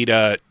because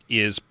Alita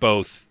is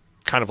both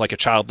kind of like a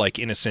childlike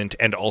innocent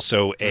and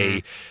also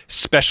a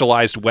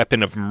specialized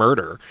weapon of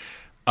murder.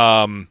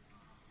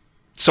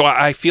 So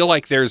I feel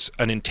like there's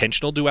an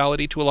intentional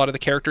duality to a lot of the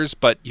characters,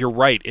 but you're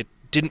right. It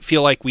didn't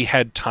feel like we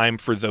had time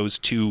for those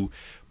 2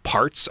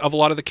 parts of a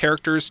lot of the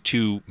characters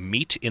to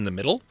meet in the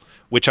middle,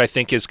 which I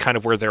think is kind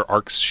of where their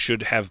arcs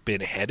should have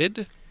been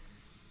headed.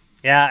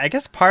 Yeah, I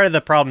guess part of the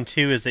problem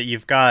too is that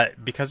you've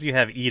got, because you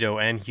have Ito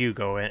and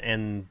Hugo,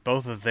 and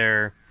both of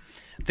their,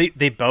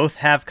 they both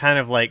have kind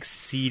of like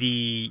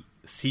seedy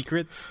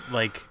secrets,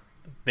 like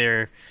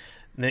they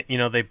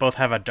both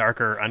have a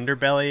darker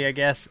underbelly, I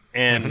guess,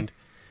 and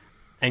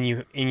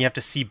you have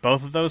to see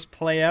both of those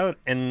play out,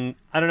 and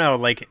I don't know,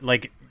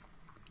 like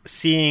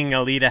seeing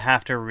Alita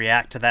have to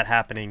react to that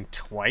happening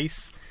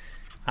twice.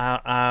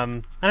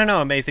 I don't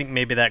know. I think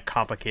maybe that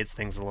complicates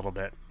things a little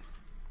bit.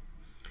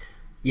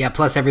 Yeah,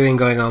 plus everything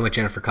going on with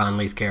Jennifer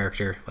Connelly's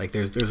character. Like,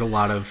 there's a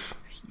lot of...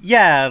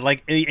 Yeah,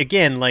 like,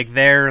 again, like,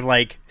 they're,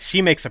 like,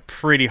 she makes a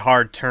pretty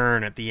hard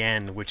turn at the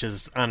end, which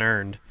is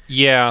unearned.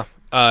 Yeah,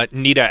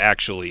 Nita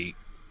actually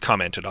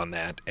commented on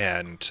that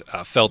and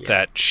felt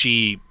that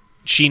she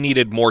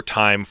needed more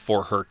time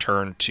for her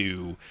turn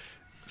to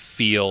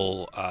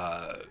feel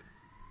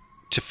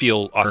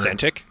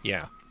authentic.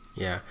 Yeah.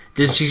 Yeah.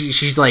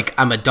 She's like,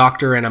 I'm a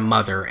doctor and a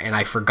mother, and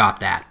I forgot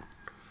that.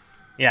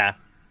 Yeah.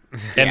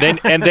 And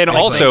then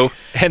also,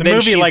 the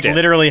movie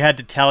literally had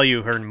to tell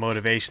you her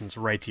motivations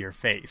right to your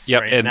face.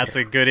 Yep, right? And that's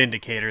a good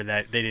indicator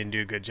that they didn't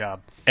do a good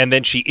job. And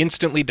then she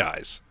instantly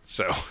dies.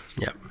 So.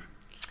 Yep.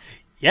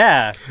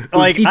 Yeah.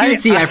 I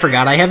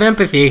forgot I have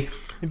empathy.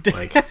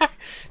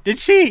 Did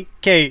she?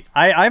 Okay,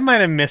 I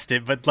might have missed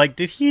it, but like,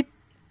 did he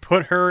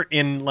put her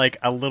in like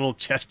a little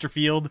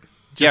Chesterfield?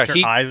 Just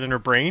her eyes and her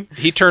brain?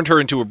 He turned her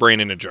into a brain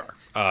in a jar.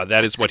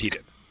 That is what he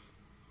did.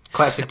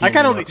 Classic. I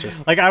kind of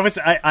like.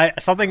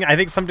 I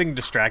think something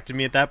distracted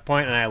me at that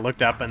point, and I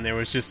looked up, and there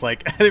was just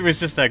like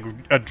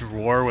a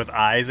drawer with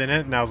eyes in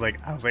it, and I was like,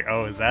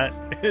 oh, is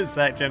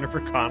that Jennifer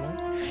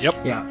Connelly? Yep.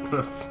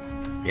 Yeah.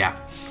 Yeah.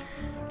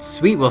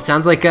 Sweet. Well,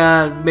 sounds like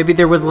maybe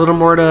there was a little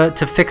more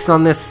to fix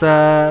on this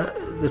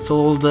this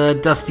old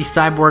dusty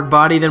cyborg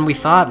body than we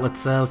thought.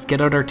 Let's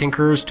get out our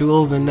tinkerer's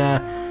tools and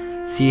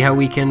see how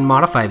we can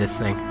modify this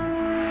thing.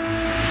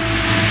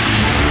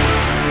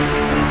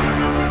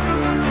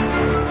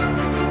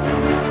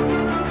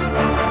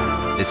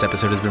 This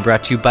episode has been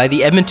brought to you by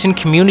the Edmonton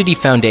Community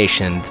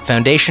Foundation. The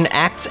foundation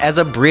acts as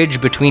a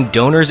bridge between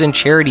donors and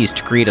charities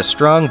to create a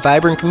strong,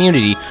 vibrant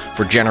community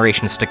for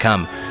generations to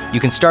come. You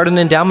can start an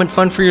endowment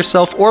fund for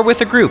yourself or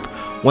with a group.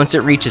 Once it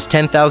reaches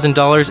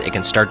 $10,000, it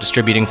can start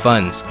distributing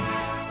funds.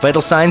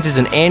 Vital Signs is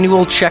an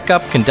annual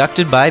checkup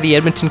conducted by the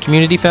Edmonton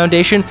Community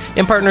Foundation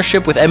in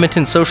partnership with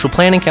Edmonton Social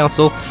Planning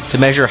Council to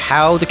measure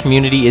how the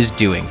community is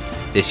doing.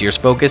 This year's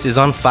focus is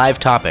on 5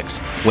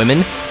 topics: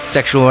 women,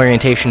 sexual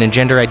orientation and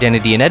gender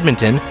identity in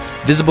Edmonton,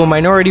 visible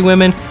minority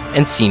women,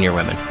 and senior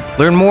women.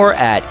 Learn more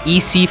at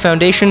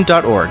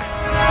ecfoundation.org.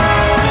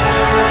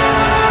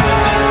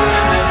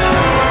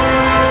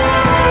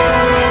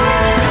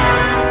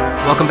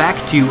 Welcome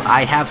back to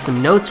I Have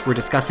Some Notes. We're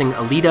discussing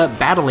Alita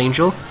Battle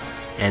Angel.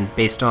 And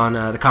based on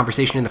the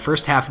conversation in the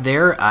first half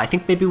there, I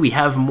think maybe we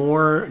have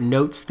more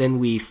notes than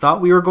we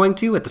thought we were going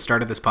to at the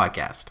start of this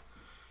podcast.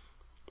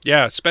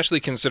 Yeah, especially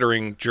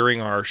considering during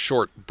our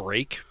short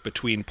break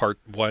between part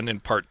 1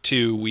 and part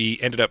 2, we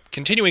ended up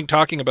continuing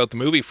talking about the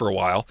movie for a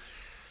while,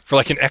 for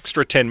like an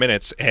extra 10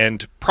 minutes,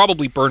 and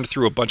probably burned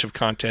through a bunch of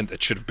content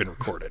that should have been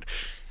recorded.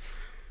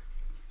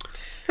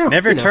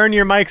 Never turn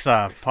your mics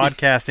off.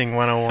 Podcasting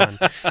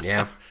 101.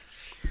 Yeah.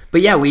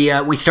 But yeah,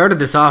 we started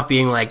this off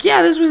being like,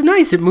 yeah, this was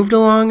nice. It moved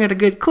along at a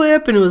good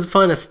clip, and it was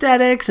fun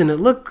aesthetics, and it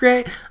looked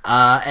great.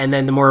 And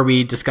then the more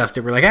we discussed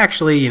it, we're like,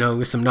 actually,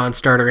 with some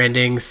non-starter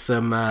endings,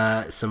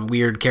 some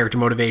weird character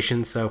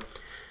motivations. So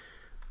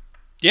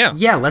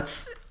yeah,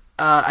 let's.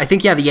 I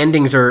think the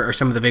endings are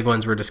some of the big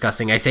ones we're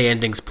discussing. I say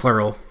endings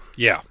plural.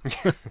 Yeah.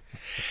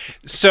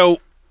 So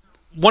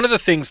one of the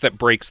things that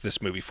breaks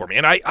this movie for me,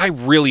 and I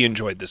really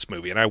enjoyed this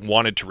movie, and I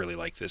wanted to really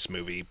like this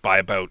movie by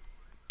about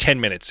 10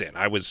 minutes in.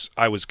 I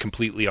was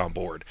completely on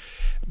board.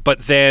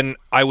 But then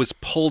I was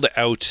pulled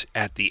out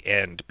at the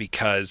end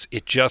because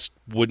it just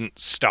wouldn't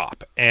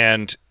stop.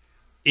 And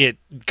it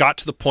got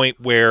to the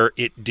point where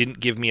it didn't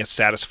give me a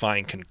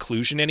satisfying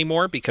conclusion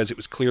anymore because it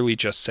was clearly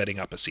just setting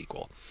up a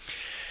sequel.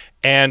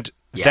 And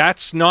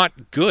that's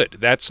not good.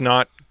 That's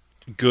not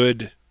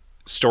good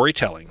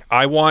storytelling.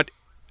 I want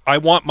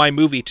my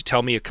movie to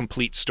tell me a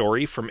complete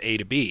story from A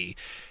to B,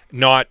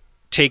 not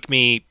take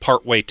me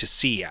partway to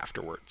C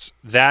afterwards.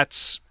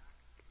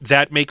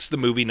 That makes the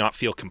movie not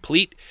feel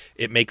complete.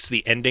 It makes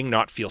the ending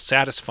not feel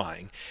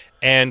satisfying.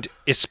 And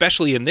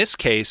especially in this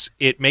case,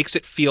 it makes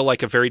it feel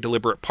like a very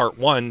deliberate part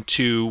 1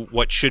 to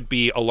what should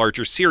be a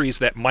larger series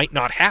that might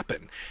not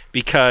happen,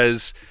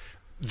 because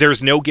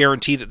there's no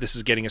guarantee that this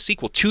is getting a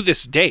sequel. To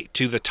this date,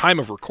 to the time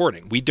of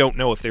recording, we don't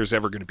know if there's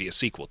ever going to be a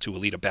sequel to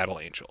Alita Battle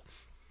Angel.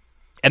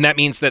 And that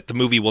means that the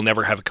movie will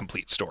never have a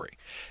complete story.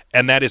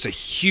 And that is a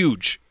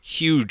huge,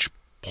 huge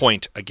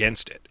point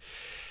against it.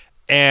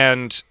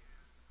 And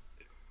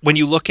when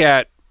you look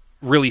at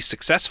really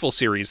successful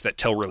series that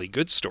tell really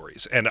good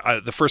stories, and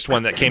the first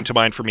one that came to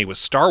mind for me was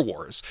Star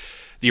Wars.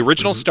 The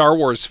original Star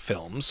Wars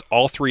films,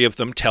 all 3 of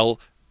them tell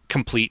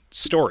complete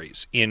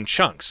stories in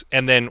chunks.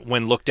 And then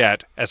when looked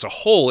at as a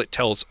whole, it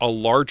tells a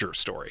larger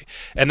story.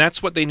 And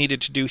that's what they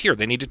needed to do here.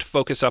 They needed to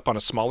focus up on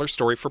a smaller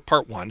story for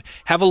part 1,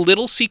 have a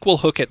little sequel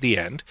hook at the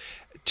end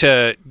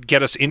to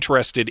get us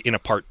interested in a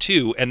part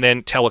 2, and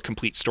then tell a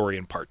complete story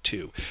in part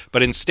 2.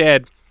 But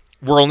instead,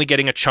 we're only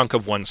getting a chunk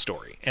of one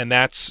story, and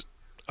that's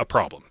a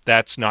problem.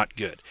 That's not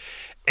good.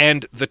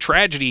 And the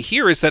tragedy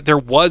here is that there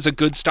was a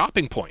good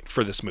stopping point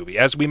for this movie.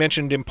 As we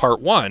mentioned in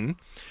part 1,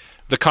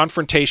 the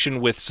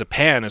confrontation with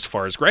Zapan, as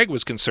far as Greg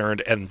was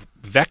concerned, and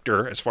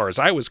Vector, as far as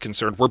I was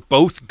concerned, were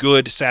both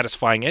good,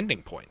 satisfying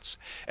ending points.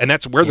 And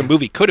that's where the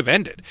movie could have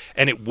ended.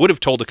 And it would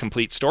have told a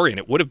complete story, and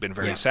it would have been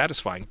very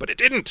satisfying. But it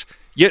didn't.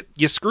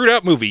 You screwed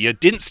up, movie. You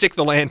didn't stick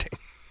the landing.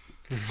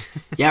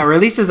 Yeah, or at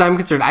least as I'm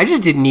concerned, I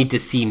just didn't need to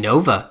see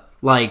Nova.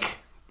 Like,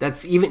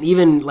 That's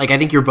even like, I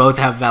think you both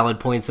have valid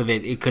points of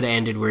it. It could have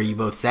ended where you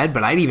both said,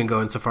 but I'd even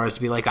go insofar as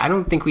to be like, I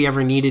don't think we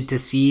ever needed to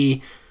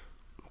see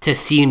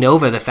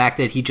Nova. The fact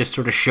that he just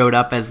sort of showed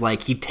up as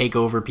like he'd take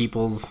over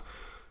people's,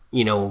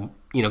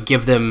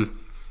 give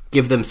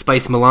them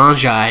spice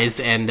melange eyes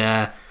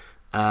and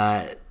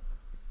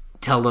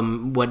tell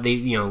them what they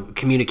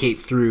communicate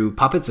through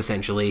puppets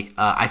essentially.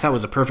 I thought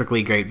was a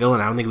perfectly great villain.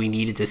 I don't think we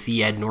needed to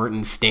see Ed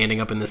Norton standing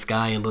up in the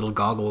sky in little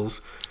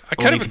goggles. I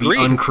kind of agree.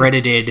 Be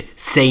uncredited,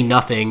 say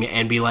nothing,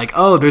 and be like,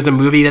 "Oh, there's a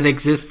movie that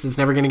exists that's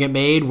never going to get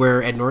made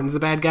where Ed Norton's the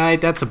bad guy."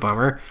 That's a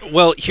bummer.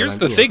 Well, here's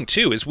the thing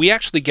too: is we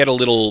actually get a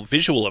little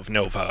visual of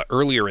Nova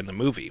earlier in the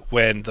movie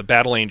when the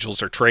Battle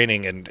Angels are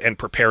training and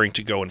preparing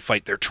to go and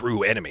fight their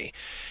true enemy.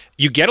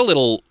 You get a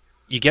little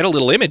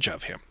image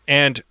of him,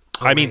 and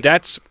I mean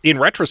that's in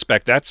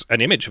retrospect that's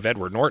an image of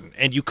Edward Norton,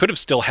 and you could have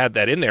still had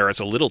that in there as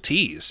a little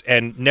tease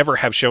and never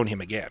have shown him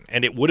again,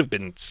 and it would have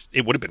been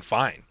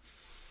fine.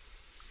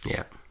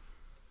 Yeah.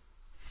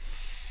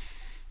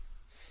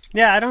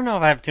 Yeah, I don't know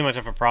if I have too much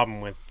of a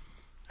problem with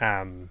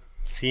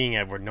seeing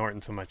Edward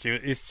Norton so much.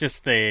 It's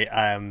just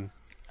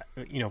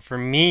for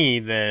me,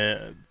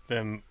 the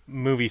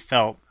movie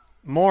felt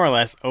more or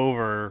less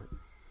over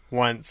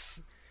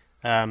once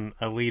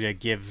Alita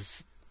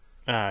gives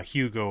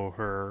Hugo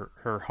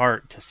her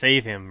heart to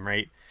save him,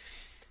 right?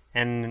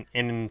 And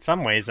in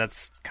some ways,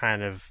 that's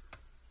kind of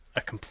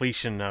a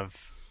completion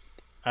of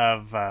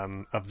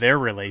their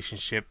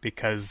relationship,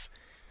 because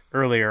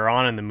earlier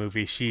on in the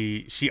movie,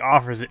 she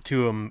offers it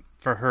to him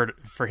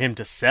for him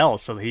to sell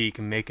so that he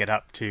can make it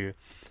up to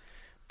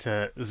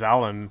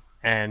Zalem,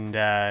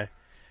 and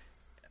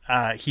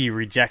he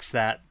rejects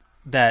that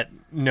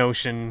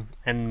notion,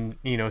 and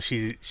he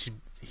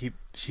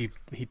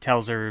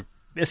tells her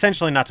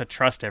essentially not to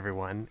trust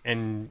everyone,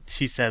 and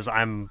she says,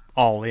 "I'm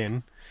all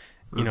in,"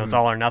 it's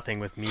all or nothing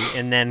with me,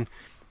 and then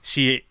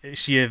she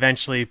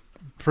eventually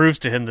proves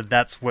to him that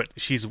that's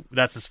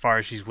as far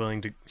as she's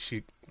willing to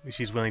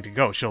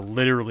go. She'll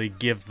literally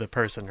give the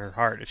person her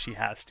heart if she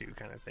has to,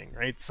 kind of thing,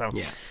 right? So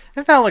yeah.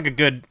 It felt like a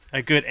good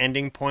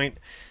ending point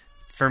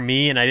for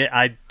me, and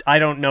I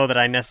don't know that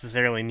I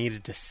necessarily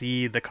needed to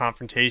see the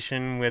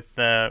confrontation with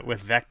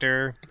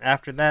Vector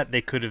after that.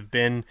 They could have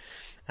been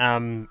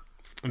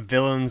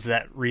villains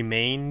that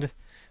remained,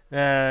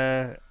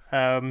 and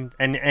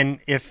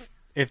if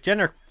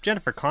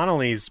Jennifer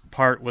Connelly's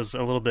part was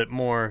a little bit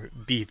more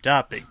beefed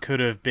up, it could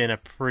have been a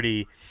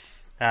pretty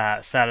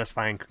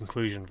satisfying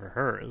conclusion for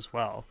her as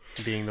well,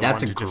 being the one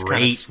to just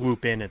kind of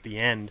swoop in at the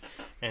end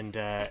and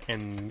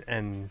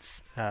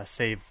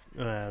save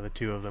the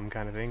two of them,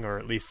 kind of thing, or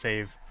at least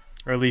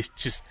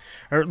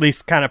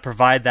kind of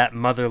provide that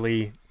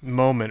motherly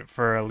moment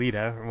for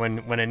Alita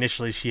when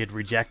initially she had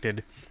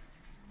rejected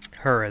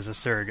her as a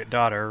surrogate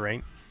daughter,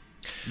 right?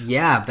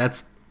 Yeah,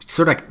 that's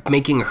sort of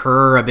making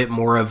her a bit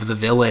more of the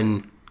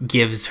villain,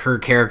 gives her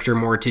character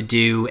more to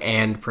do,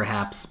 and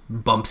perhaps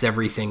bumps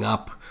everything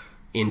up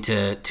into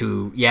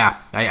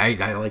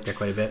I like that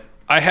quite a bit.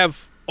 I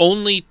have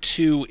only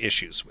two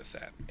issues with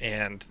that,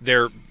 and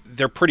they're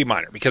pretty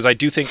minor, because I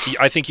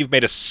think you've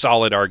made a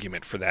solid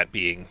argument for that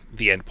being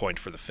the end point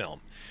for the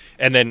film,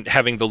 and then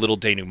having the little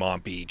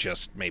denouement be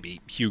just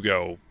maybe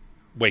Hugo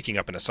waking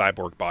up in a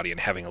cyborg body and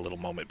having a little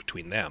moment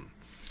between them,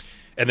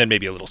 and then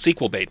maybe a little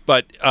sequel bait.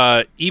 But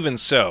even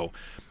so,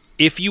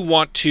 if you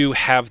want to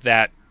have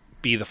that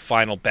be the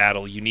final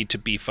battle, you need to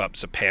beef up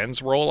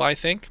Zapan's role. I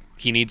think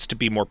he needs to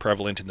be more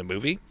prevalent in the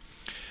movie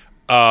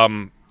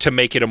to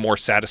make it a more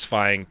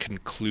satisfying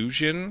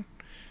conclusion,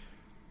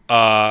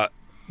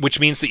 which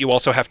means that you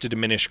also have to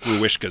diminish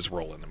Gruishka's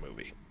role in the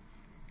movie,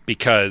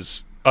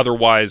 because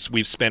otherwise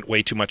we've spent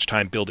way too much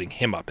time building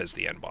him up as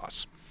the end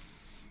boss.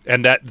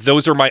 And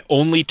those are my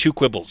only two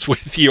quibbles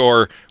with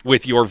your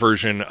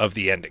version of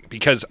the ending,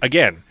 because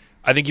again,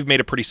 I think you've made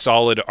a pretty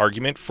solid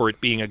argument for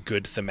it being a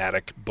good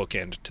thematic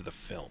bookend to the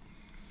film.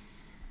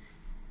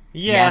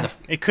 Yeah,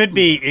 it could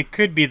be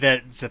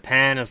that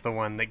Zapan is the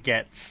one that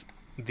gets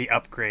the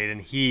upgrade,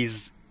 and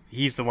he's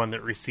the one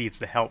that receives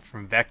the help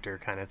from Vector,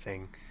 kind of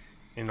thing,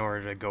 in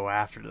order to go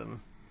after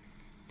them.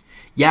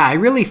 Yeah, I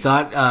really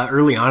thought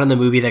early on in the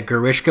movie that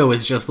Gruishka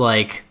was just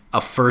like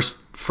a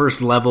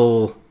first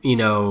level,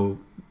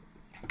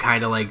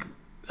 kind of like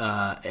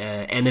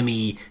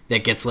enemy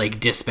that gets like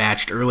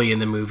dispatched early in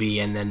the movie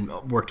and then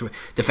worked with.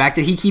 The fact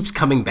that he keeps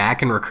coming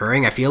back and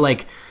recurring, I feel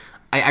like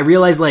I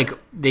realize like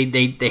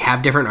they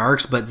have different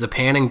arcs, but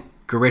Zapan and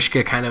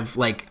Gruishka kind of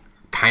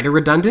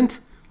redundant,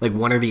 like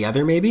one or the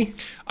other maybe.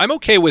 I'm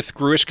okay with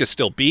Gruishka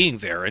still being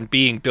there and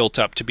being built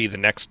up to be the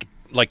next,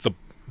 like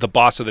the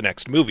boss of the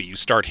next movie. You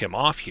start him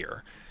off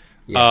here.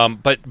 Yeah.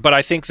 But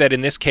I think that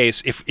in this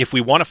case, if we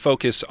want to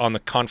focus on the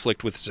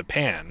conflict with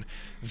Zapan,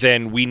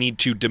 then we need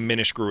to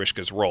diminish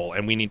Gruishka's role,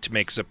 and we need to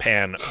make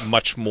Zapan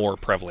much more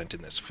prevalent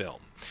in this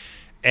film.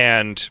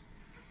 And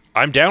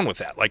I'm down with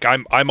that. Like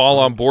I'm all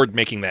on board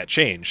making that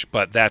change,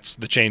 but that's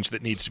the change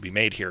that needs to be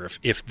made here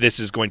if this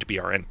is going to be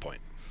our endpoint.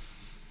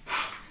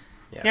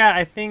 Yeah,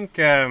 I think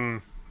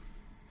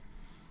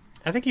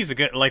he's a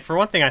good, like, for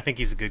one thing, I think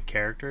he's a good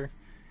character.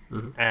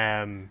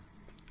 Mm-hmm.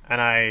 and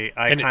I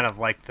kind of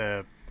like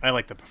the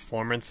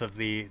performance of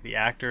the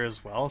actor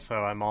as well.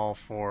 So I'm all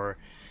for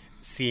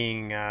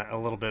seeing a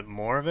little bit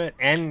more of it.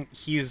 And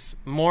he's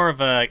more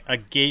of a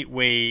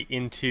gateway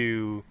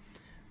into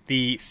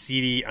the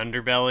seedy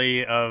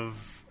underbelly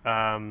of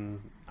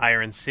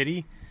Iron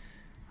City,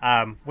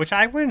 which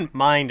I wouldn't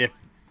mind if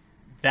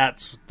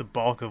that's the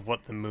bulk of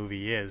what the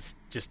movie is,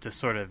 just to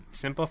sort of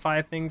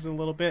simplify things a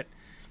little bit.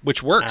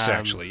 Which works,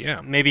 actually,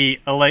 yeah.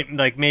 Maybe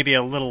maybe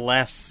a little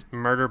less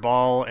murder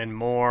ball and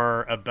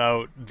more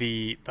about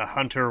the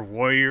hunter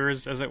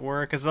warriors, as it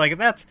were, because like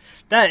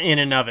that in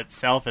and of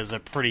itself is a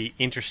pretty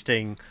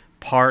interesting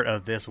part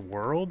of this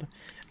world,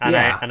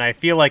 and I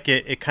feel like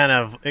it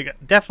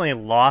definitely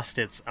lost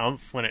its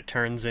oomph when it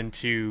turns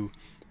into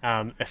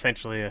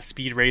essentially a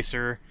speed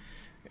racer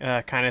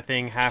kind of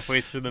thing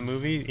halfway through the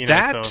movie.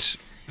 That's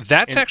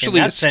actually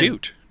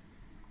astute.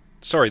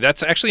 Sorry,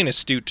 that's actually an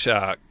astute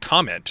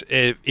comment.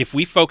 If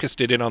we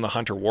focused it in on the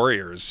Hunter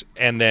Warriors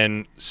and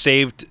then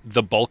saved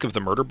the bulk of the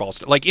Murder Ball,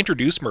 like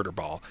introduce Murder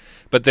Ball,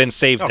 but then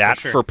save that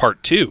for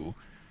part 2,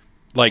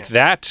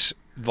 that's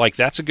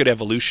a good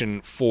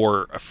evolution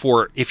for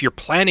if you're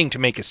planning to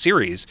make a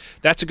series,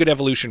 that's a good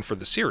evolution for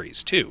the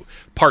series too.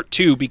 Part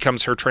 2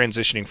 becomes her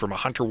transitioning from a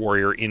Hunter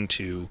Warrior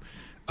into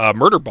a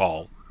Murder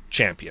Ball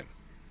champion.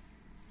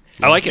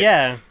 I like it.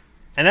 Yeah.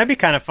 And that'd be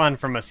kind of fun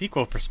from a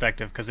sequel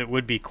perspective, because it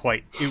would be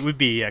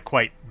a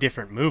quite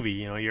different movie.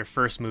 You know, your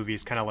first movie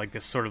is kind of like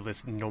this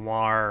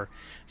noir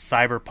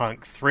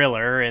cyberpunk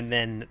thriller, and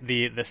then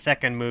the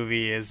second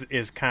movie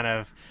is kind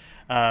of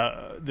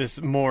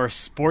this more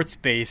sports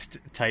based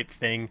type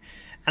thing.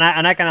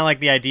 And I kind of like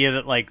the idea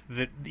that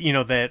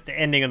the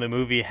ending of the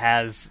movie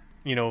has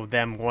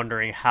them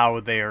wondering how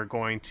they are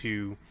going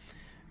to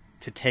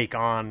take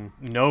on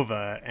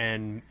Nova,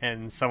 and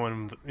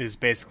someone is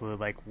basically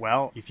like,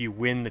 well, if you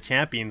win the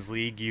Champions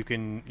League, you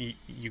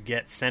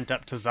get sent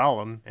up to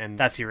Zalem, and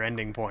that's your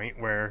ending point,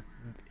 where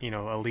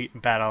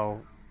Elite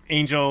Battle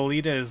Angel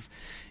Alita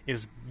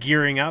is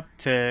gearing up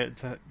to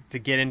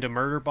get into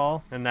Murder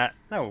Ball, and that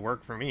would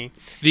work for me.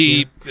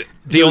 The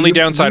only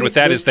downside with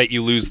that is that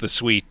you lose the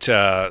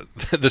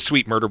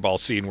sweet Murder Ball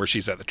scene where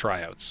she's at the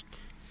tryouts.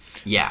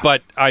 Yeah.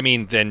 But, I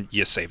mean, then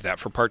you save that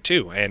for part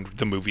 2, and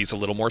the movie's a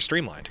little more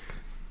streamlined.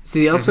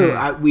 See,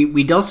 also,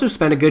 we'd also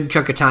spent a good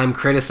chunk of time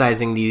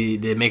criticizing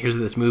the makers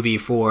of this movie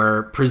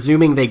for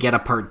presuming they get a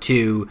part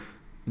 2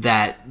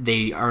 that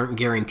they aren't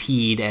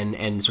guaranteed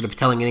and sort of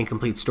telling an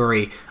incomplete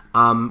story.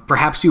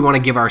 Perhaps we want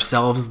to give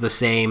ourselves the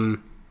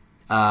same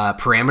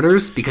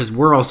parameters, because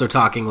we're also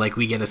talking like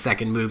we get a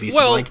second movie,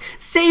 so like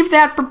save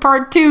that for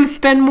part 2,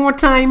 spend more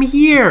time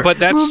here, but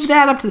that's move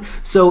that up to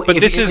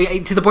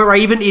to the point where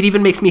it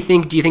even makes me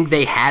think, do you think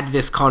they had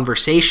this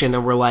conversation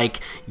and were like,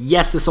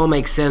 yes, this all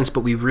makes sense, but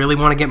we really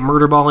want to get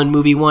Murder Ball in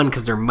movie 1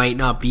 because there might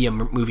not be a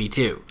movie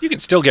 2? You can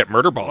still get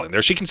Murder Ball in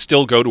there. She can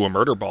still go to a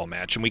Murder Ball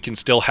match, and we can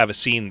still have a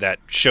scene that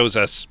shows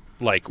us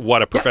like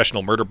what a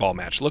professional Murder Ball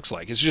match looks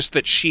like. It's just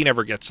that she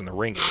never gets in the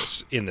ring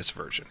in this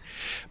version.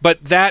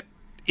 But that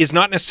is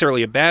not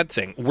necessarily a bad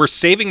thing. We're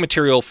saving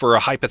material for a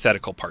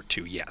hypothetical part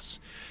 2,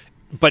 yes.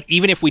 But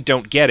even if we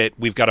don't get it,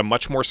 we've got a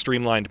much more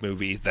streamlined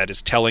movie that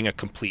is telling a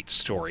complete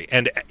story.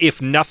 And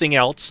if nothing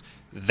else,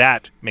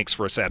 that makes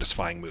for a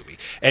satisfying movie.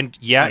 And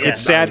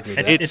it's sad.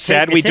 It's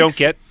sad we don't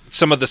get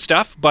some of the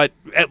stuff, but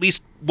at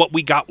least what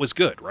we got was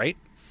good, right?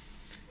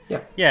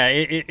 Yeah.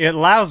 It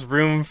allows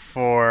room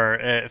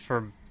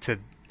to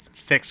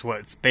fix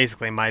what's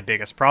basically my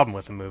biggest problem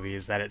with the movie,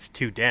 is that it's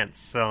too dense.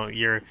 So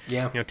you're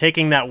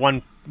taking that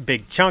one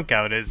big chunk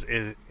out is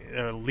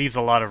leaves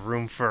a lot of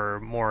room for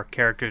more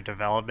character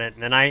development.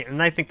 And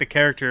I think the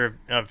character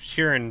of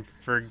Sheeran,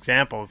 for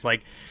example, is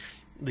like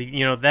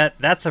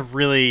that's a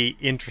really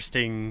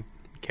interesting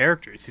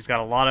character. She's got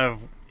a lot of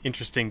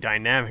interesting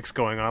dynamics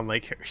going on.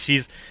 Like she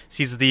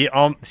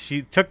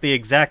took the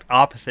exact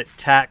opposite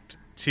tact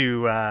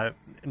to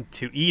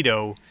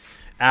Ito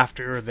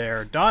after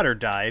their daughter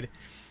died.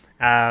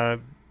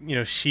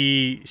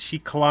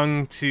 She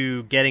clung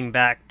to getting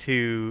back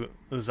to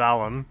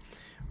Zalem,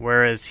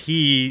 whereas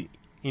he,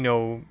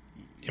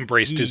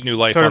 embraced his new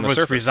life sort on the of was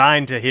surface.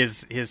 Resigned to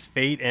his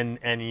fate and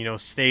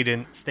stayed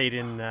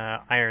in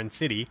Iron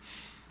City.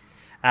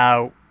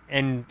 Her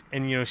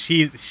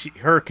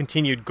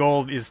continued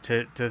goal is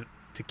to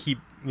keep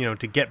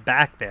to get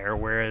back there,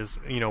 whereas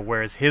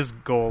his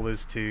goal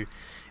is to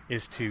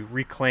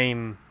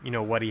reclaim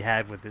what he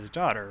had with his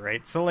daughter,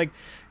 right? So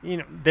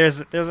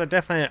there's a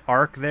definite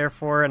arc there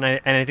and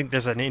I think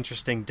there's an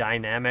interesting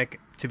dynamic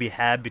to be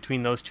had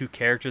between those two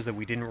characters that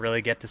we didn't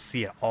really get to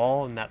see at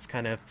all, and that's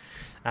kind of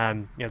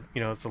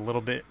it's a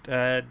little bit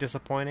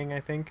disappointing, I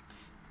think.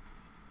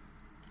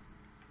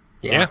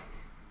 Yeah,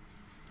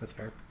 that's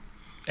fair.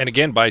 And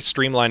again, by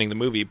streamlining the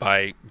movie,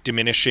 by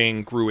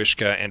diminishing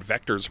Gruishka and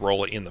Vector's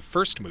role in the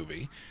first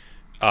movie,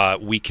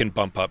 we can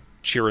bump up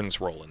Sheeran's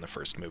role in the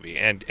first movie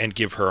and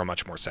give her a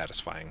much more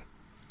satisfying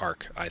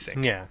arc, I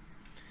think.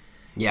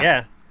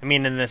 Yeah. I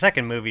mean, in the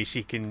second movie,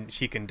 she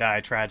can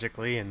die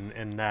tragically,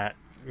 and that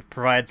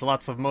provides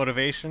lots of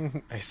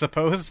motivation, I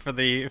suppose, for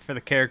the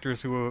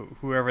characters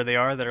whoever they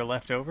are that are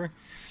left over.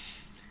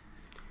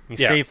 You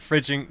save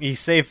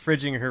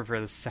fridging her for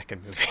the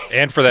second movie,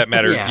 and for that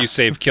matter, you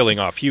save killing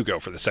off Hugo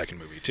for the second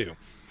movie too.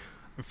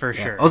 For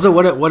sure. Also,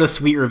 what a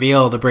sweet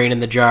reveal! The brain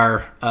in the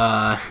jar.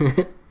 At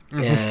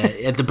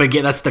the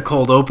beginning, that's the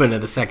cold open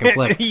of the second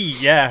flick.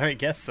 Yeah, I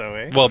guess so.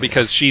 Eh? Well,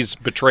 because she's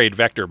betrayed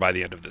Vector by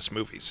the end of this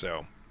movie,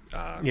 so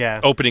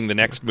opening the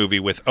next movie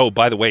with, oh,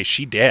 by the way,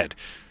 she dead.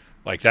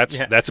 Like that's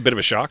a bit of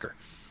a shocker.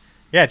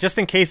 Yeah, just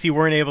in case you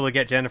weren't able to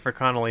get Jennifer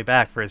Connelly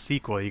back for a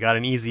sequel, you got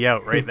an easy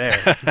out right there.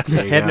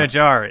 Head in a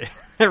jar,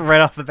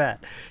 right off the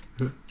bat.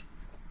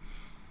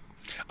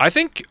 I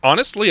think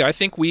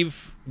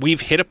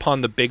we've hit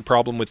upon the big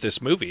problem with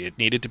this movie. It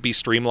needed to be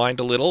streamlined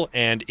a little,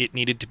 and it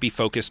needed to be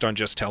focused on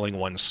just telling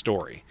one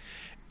story.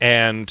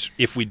 And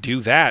if we do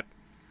that,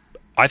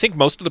 I think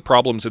most of the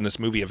problems in this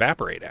movie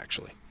evaporate,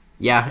 actually.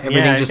 Yeah,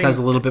 everything just has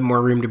a little bit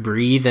more room to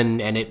breathe, and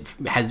it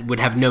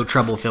would have no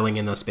trouble filling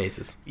in those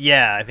spaces.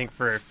 Yeah, I think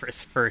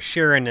for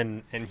Sharon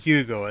and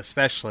Hugo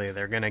especially,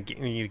 they're gonna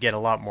get a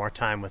lot more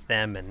time with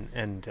them,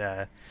 and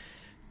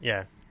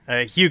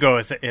Hugo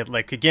is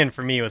again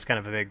for me was kind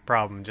of a big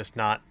problem, just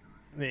not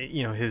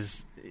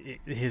his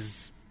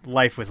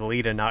life with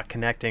Alita not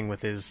connecting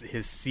with his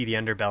seedy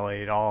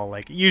underbelly at all.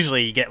 Like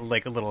usually you get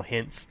like a little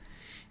hints,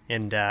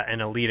 and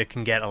Alita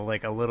can get a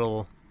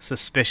little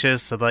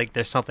suspicious, so like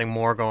there's something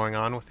more going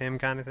on with him,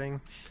 kind of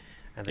thing.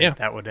 I think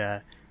that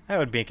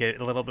would make it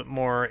a little bit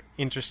more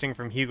interesting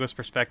from Hugo's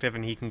perspective,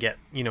 and he can get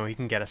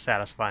a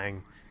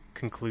satisfying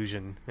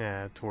conclusion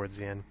towards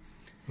the end.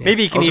 Yeah.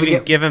 Maybe you can also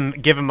even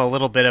give him a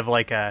little bit of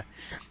like a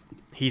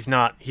he's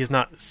not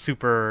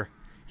super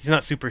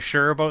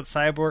sure about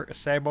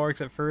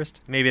cyborgs at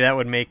first. Maybe that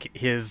would make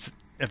his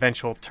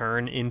eventual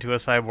turn into a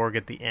cyborg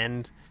at the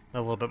end a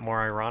little bit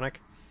more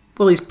ironic.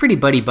 Well, he's pretty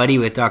buddy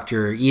with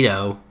Dr.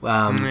 Ito,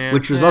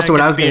 which was also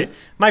what I was going to...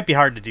 Might be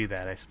hard to do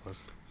that, I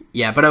suppose.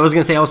 Yeah, but I was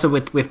going to say also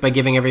with by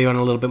giving everyone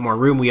a little bit more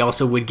room, we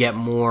also would get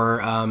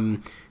more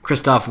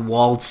Christoph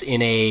Waltz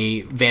in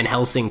a Van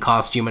Helsing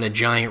costume and a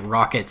giant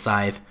rocket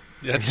scythe.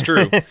 That's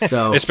true.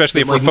 So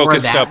especially if we're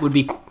focused up...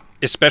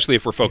 Especially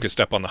if we're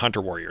focused up on the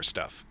Hunter Warrior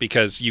stuff,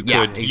 because you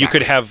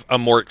could have a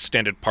more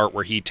extended part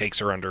where he takes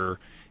her under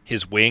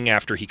his wing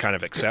after he kind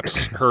of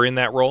accepts her in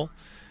that role.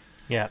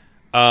 Yeah.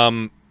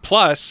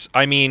 Plus,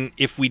 I mean,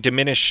 if we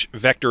diminish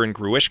Vector and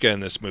Gruishka in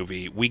this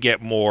movie, we get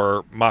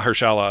more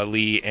Mahershala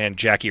Ali and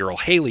Jackie Earle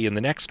Haley in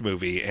the next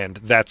movie, and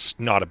that's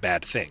not a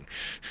bad thing.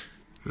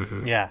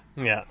 Mm-hmm.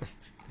 Yeah.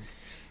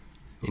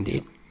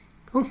 Indeed.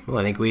 Cool. Well,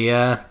 I think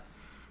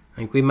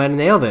we might have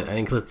nailed it. I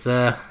think let's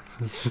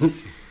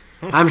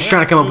I'm just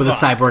trying to come up with a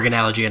cyborg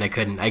analogy, and I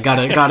couldn't. I got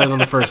it on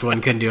the first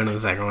one, couldn't do it on the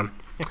second one.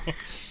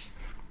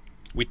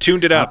 We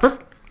tuned it up.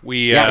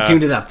 We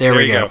tuned it up. There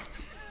we go.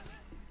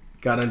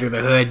 Got under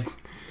the hood.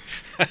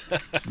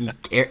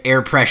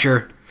 Air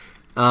pressure.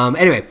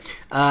 Anyway,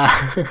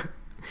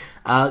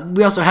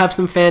 we also have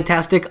some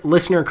fantastic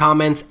listener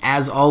comments.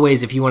 As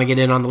always, if you want to get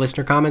in on the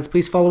listener comments,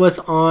 please follow us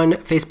on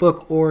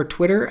Facebook or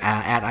Twitter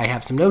at I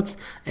Have Some Notes,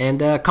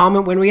 and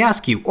comment when we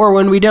ask you, or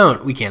when we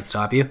don't. We can't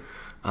stop you.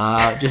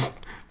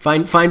 Just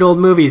find old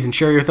movies and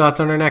share your thoughts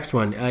on our next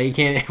one. You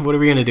can't. What are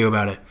we gonna do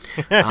about it?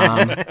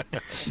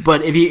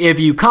 But if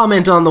you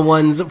comment on the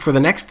ones for the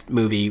next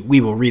movie,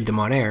 we will read them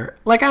on air,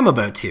 like I'm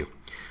about to.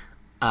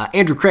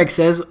 Andrew Craig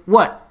says,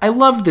 "What? I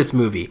loved this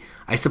movie.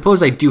 I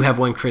suppose I do have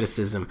one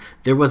criticism.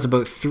 There was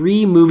about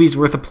 3 movies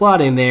worth of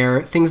plot in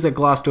there, things that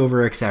glossed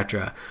over,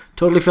 etc.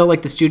 Totally felt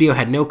like the studio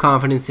had no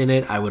confidence in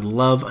it. I would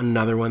love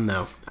another one,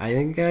 though." I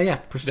think,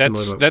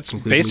 that's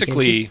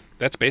basically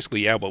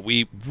what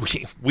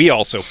we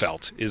also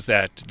felt, is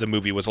that the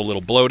movie was a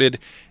little bloated,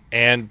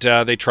 and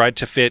they tried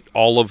to fit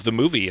all of the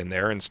movie in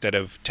there instead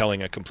of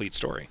telling a complete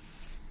story.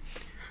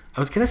 I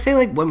was going to say,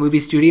 like, what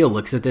movie studio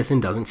looks at this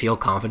and doesn't feel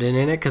confident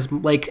in it? Because,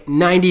 like,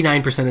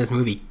 99% of this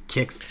movie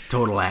kicks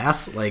total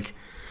ass. Like,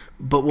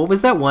 but what was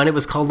that one? It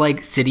was called,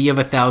 like, City of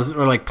 1,000,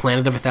 or, like,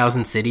 Planet of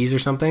 1,000 Cities or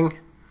something.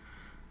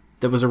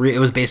 That was it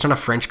was based on a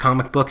French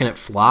comic book, and it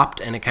flopped,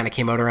 and it kind of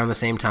came out around the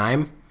same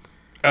time.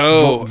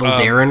 Oh.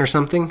 Valerian or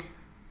something?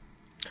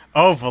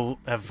 Oh,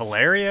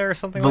 Valeria or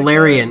something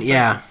Valerian, like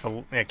that?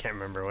 Yeah. I can't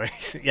remember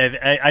what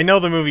Yeah, I know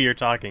the movie you're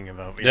talking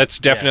about. That's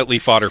definitely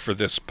fodder for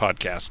this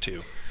podcast,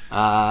 too.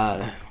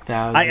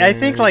 I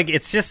think like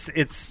it's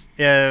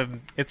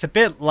a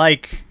bit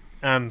like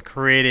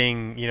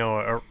creating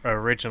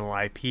original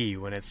IP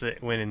when it's IP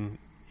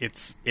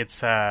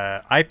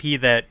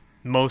that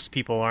most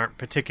people aren't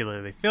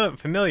particularly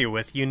familiar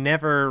with. You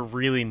never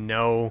really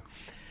know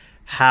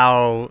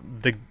how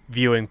the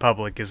viewing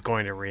public is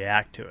going to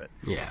react to it.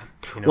 Yeah.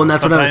 Well, and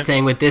that's what I was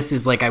saying with this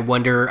is like I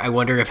wonder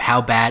if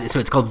how bad. So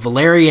it's called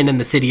Valerian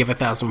and the City of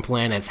 1,000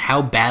 Planets.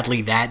 How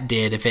badly that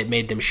did if it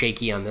made them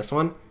shaky on this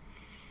one.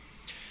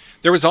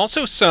 There was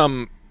also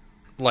some,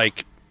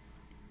 like,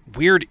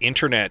 weird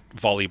internet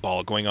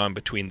volleyball going on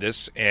between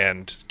this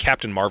and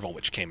Captain Marvel,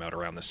 which came out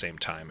around the same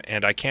time.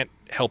 And I can't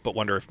help but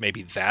wonder if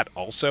maybe that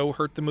also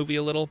hurt the movie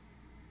a little.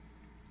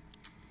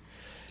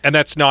 And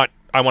that's not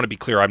I want to be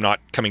clear. I'm not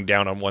coming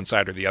down on one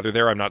side or the other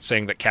there. I'm not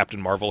saying that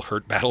Captain Marvel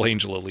hurt Battle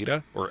Angel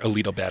Alita, or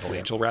Alita Battle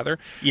Angel, rather.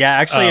 Yeah,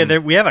 actually,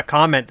 we have a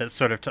comment that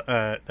sort of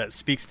that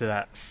speaks to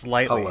that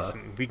slightly. So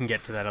we can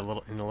get to that in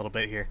a little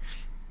bit here.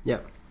 Yeah.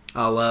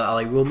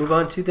 We'll move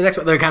on to the next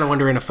one. They're kind of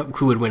wondering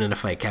who would win in a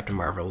fight, Captain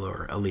Marvel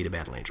or Alita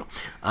Battle Angel.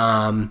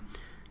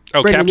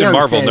 Captain Young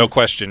Marvel, says, no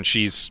question.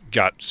 She's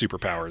got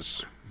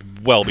superpowers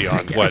well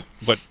beyond what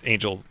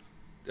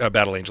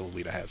Battle Angel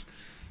Alita has.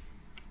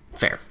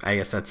 Fair. I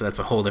guess that's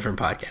a whole different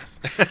podcast.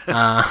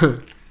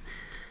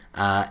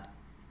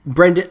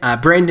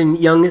 Brandon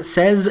Young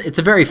says, it's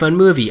a very fun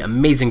movie,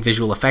 amazing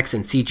visual effects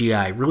and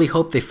CGI. Really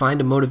hope they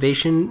find a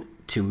motivation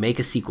to make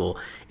a sequel.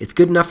 It's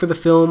good enough for the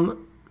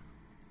film.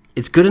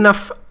 It's good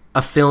enough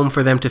a film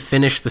for them to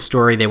finish the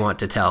story they want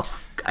to tell.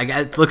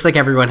 It looks like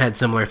everyone had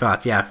similar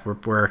thoughts. Yeah,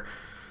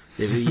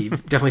 it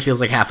definitely feels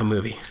like half a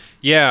movie.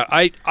 Yeah,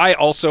 I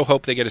also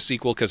hope they get a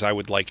sequel because I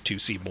would like to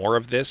see more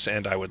of this,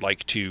 and I would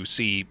like to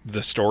see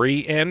the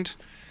story end.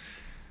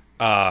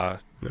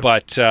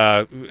 But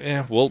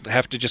we'll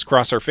have to just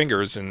cross our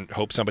fingers and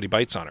hope somebody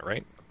bites on it,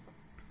 right?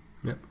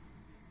 Yep.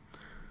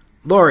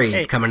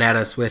 Lori's coming at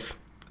us with...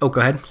 Oh, go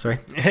ahead. Sorry.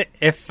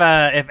 If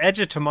Edge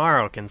of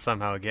Tomorrow can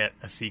somehow get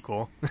a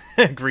sequel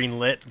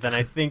greenlit, then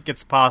I think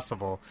it's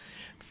possible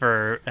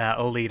for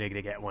Alita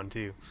to get one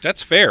too.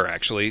 That's fair,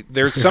 actually.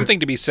 There's something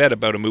to be said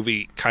about a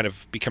movie kind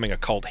of becoming a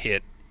cult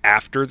hit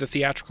after the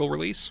theatrical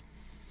release.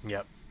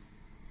 Yep.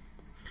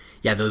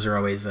 Yeah, those are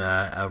always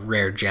a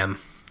rare gem.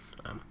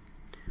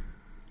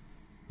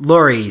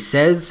 Lori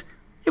says,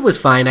 it was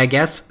fine, I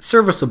guess.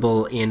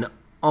 Serviceable in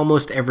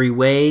almost every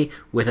way,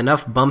 with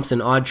enough bumps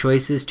and odd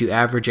choices to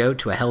average out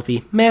to a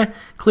healthy meh.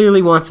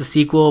 Clearly wants a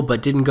sequel,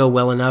 but didn't go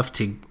well enough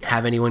to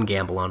have anyone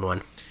gamble on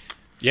one.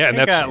 Yeah, and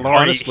that's Lori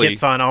honestly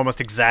hits on almost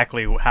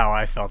exactly how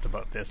I felt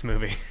about this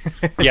movie.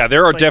 Yeah,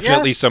 there are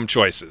definitely some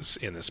choices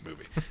in this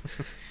movie.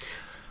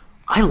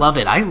 I love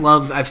it.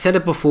 I've said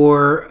it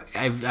before.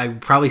 I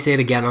probably say it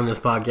again on this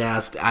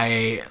podcast.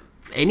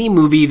 Any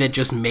movie that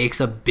just makes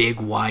a big,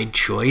 wide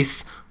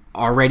choice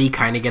already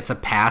kind of gets a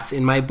pass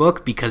in my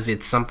book because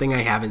it's something I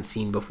haven't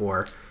seen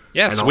before.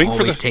 Yeah, and I'll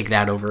always take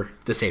that over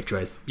the safe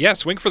choice. Yeah,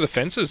 swing for the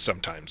fences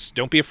sometimes.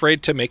 Don't be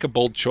afraid to make a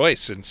bold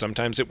choice, and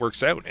sometimes it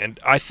works out. And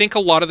I think a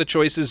lot of the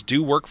choices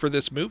do work for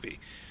this movie.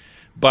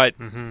 But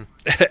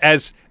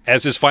as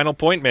his final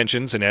point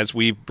mentions, and as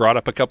we brought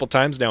up a couple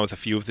times now with a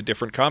few of the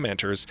different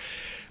commenters,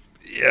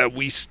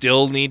 we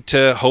still need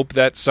to hope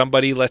that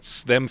somebody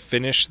lets them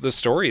finish the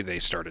story they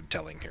started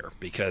telling here,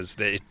 because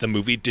the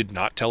movie did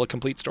not tell a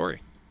complete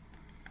story.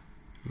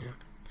 Yeah.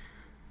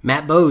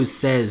 Matt Bowes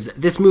says,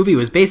 this movie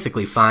was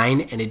basically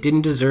fine, and it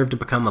didn't deserve to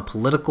become a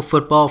political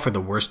football for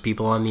the worst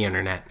people on the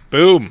internet.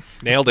 Boom.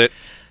 Nailed it.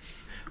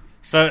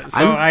 So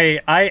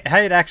I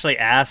had actually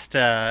asked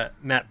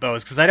Matt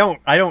Bowes, because I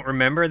don't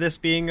remember this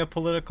being a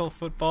political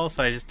football,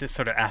 so I just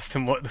sort of asked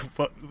him what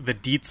the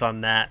deets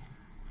on that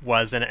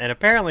was, and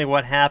apparently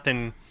what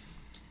happened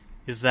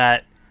is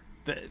that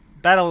the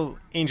Battle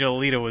Angel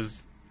Alita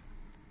was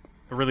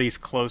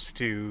released close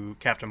to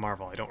Captain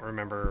Marvel. I don't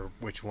remember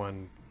which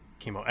one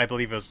came out. I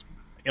believe it was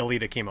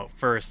Alita came out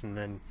first, and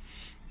then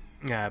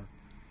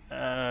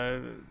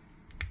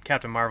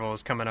Captain Marvel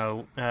was coming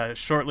out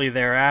shortly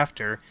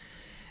thereafter.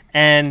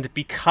 And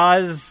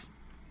because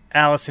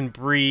Alison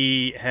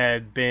Brie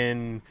had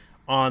been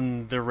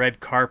on the red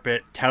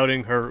carpet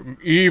touting her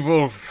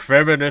evil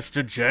feminist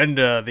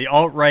agenda, the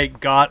alt-right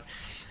got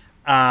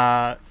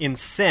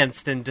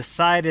incensed and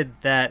decided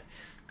that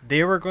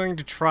they were going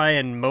to try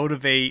and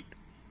motivate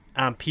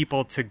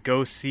people to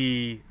go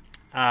see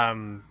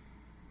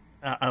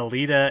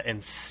Alita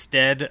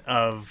instead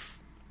of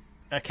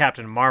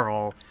Captain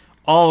Marvel,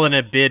 all in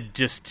a bid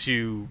just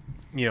to,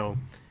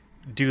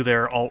 do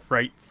their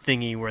alt-right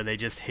thingy where they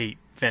just hate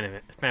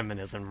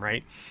feminism,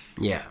 right?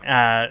 Yeah.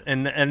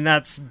 And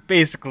that's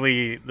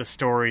basically the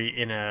story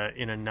in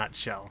a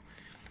nutshell.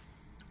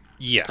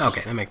 Yes. Okay,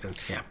 that makes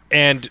sense. Yeah.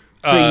 And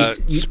So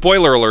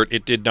spoiler alert,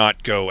 it did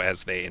not go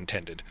as they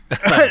intended.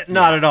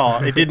 Not at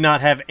all. It did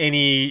not have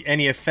any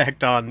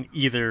effect on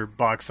either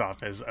box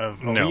office of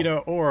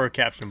Alita or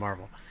Captain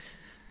Marvel.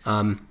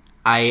 I'm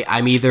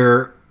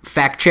either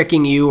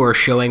fact-checking you or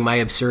showing my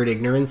absurd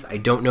ignorance. I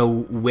don't know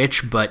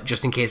which, but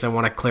just in case I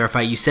want to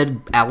clarify, you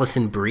said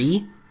Alison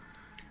Brie?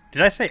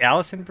 Did I say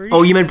Alison Brie?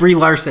 Oh, you meant Brie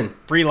Larson.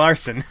 Brie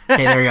Larson.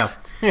 Hey, there you go.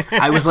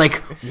 I was like,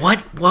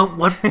 what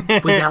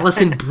was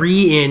Alison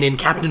Brie in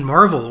Captain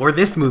Marvel or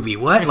this movie?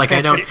 What? Like,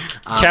 I don't...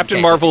 Captain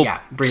Marvel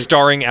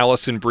starring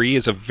Alison Brie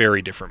is a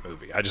very different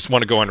movie. I just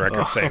want to go on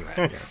record saying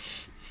that.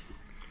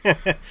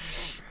 Yeah.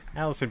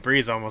 Alison Brie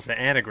is almost an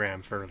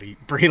anagram for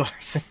Brie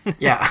Larson.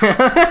 Yeah.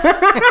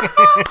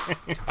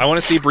 I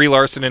want to see Brie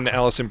Larson and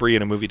Alison Brie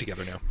in a movie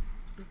together now.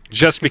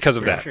 Just because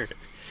of that. Sure.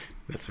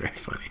 That's very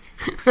funny.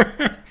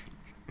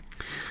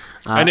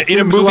 And in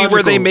a movie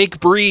where they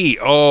make Brie,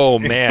 oh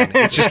man,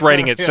 it's just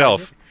writing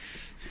itself.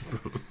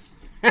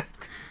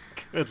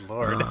 Good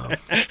Lord.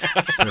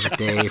 Perfect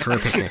day for a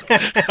picnic.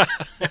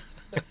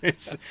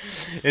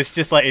 It's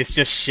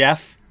just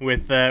Chef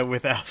with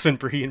Alison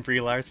Brie and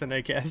Brie Larson,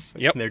 I guess.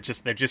 Yep. They're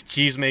just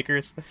cheese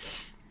makers.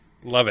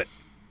 Love it.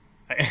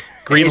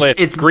 Greenlit.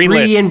 It's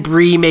greenlit. Brie and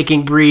Brie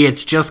making Brie.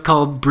 It's just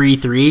called Brie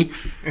 3.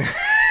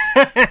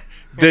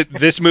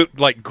 This movie,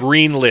 like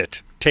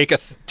greenlit. Take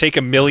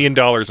 $1 million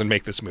and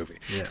make this movie.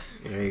 Yeah,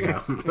 there you go.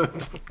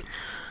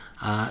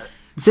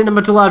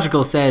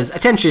 Cinematological says,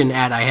 attention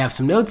at I Have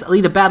Some Notes,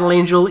 Alita Battle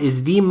Angel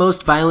is the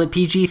most violent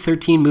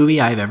PG-13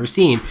 movie I've ever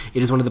seen.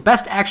 It is one of the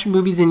best action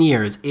movies in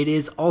years. It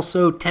is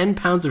also 10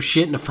 pounds of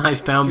shit in a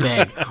 5-pound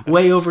bag,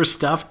 way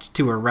overstuffed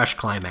to a rush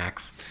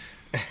climax.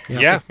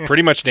 Yeah,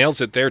 pretty much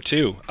nails it there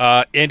too.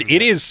 And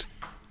it is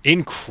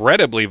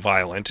incredibly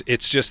violent.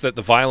 It's just that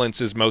the violence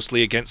is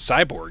mostly against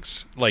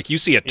cyborgs. Like, you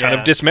see a ton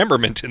of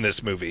dismemberment in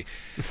this movie.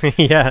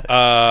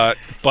 Yeah.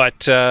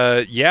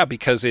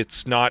 Because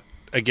it's not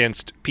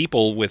against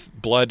people with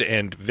blood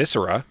and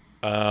viscera,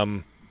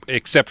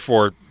 except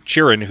for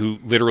Chiron, who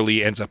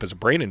literally ends up as a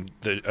brain in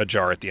a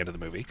jar at the end of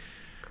the movie.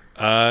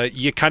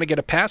 You kind of get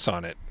a pass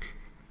on it.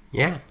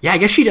 Yeah, I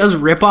guess she does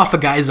rip off a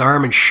guy's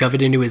arm and shove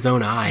it into his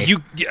own eye.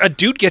 A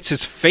dude gets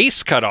his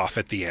face cut off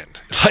at the end.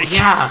 Like,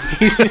 yeah,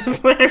 he's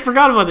just like, I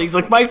forgot about that. He's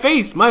like, my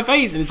face,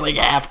 and it's like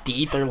half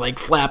teeth are like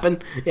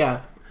flapping.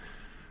 Yeah.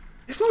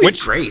 This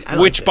movie's great.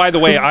 By the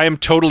way, I am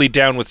totally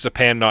down with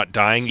Zapan not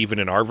dying, even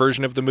in our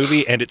version of the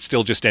movie, and it's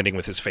still just ending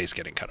with his face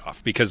getting cut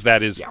off, because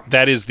that is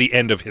the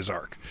end of his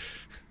arc.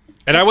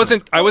 And I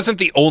wasn't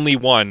the only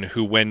one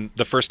who, when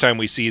the first time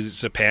we see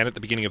Zapan at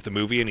the beginning of the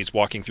movie and he's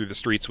walking through the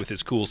streets with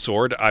his cool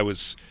sword, I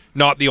was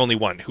not the only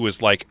one who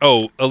was like,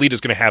 oh,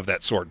 Alita's going to have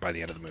that sword by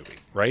the end of the movie,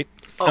 right?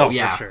 Oh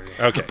yeah. For sure,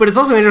 yeah. Okay. But it's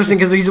also interesting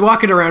because he's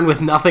walking around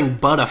with nothing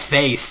but a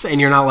face,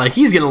 and you're not like,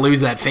 he's going to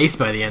lose that face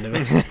by the end of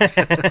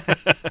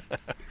it.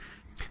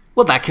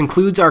 Well, that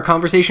concludes our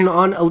conversation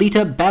on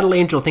Alita Battle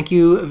Angel. Thank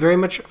you very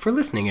much for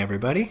listening,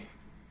 everybody.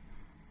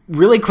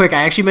 Really quick,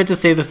 I actually meant to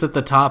say this at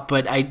the top,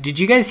 but did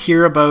you guys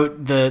hear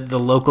about the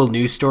local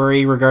news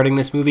story regarding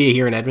this movie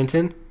here in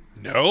Edmonton?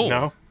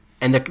 No.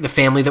 And the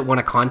family that won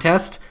a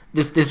contest?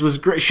 This was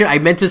great. I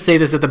meant to say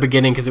this at the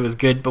beginning because it was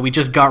good, but we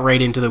just got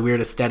right into the weird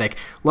aesthetic.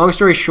 Long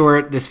story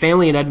short, this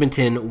family in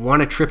Edmonton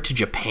won a trip to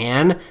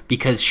Japan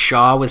because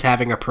Shaw was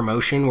having a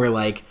promotion where,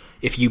 like,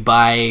 if you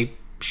buy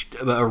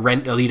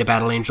rent Alita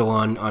Battle Angel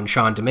on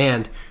Shaw On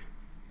Demand,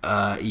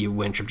 you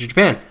win a trip to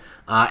Japan.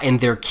 And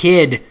their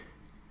kid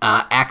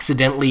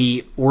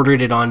accidentally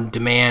ordered it on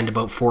demand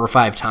about 4 or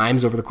 5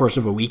 times over the course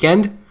of a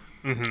weekend.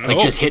 Mm-hmm.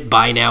 Just hit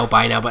buy now,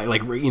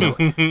 like, you know.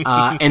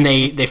 And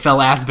they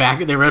fell ass back.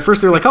 They were at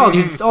first, they're like, all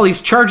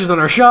these charges on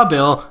our Shaw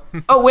bill.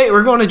 Oh wait,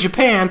 we're going to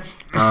Japan.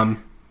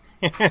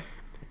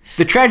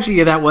 The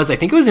tragedy of that was, I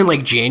think it was in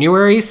like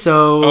January,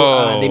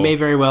 so they may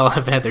very well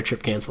have had their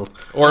trip canceled,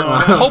 or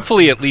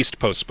hopefully at least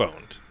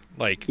postponed.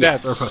 Like, or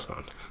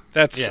postponed.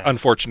 That's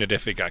unfortunate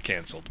if it got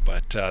canceled,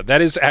 but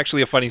that is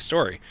actually a funny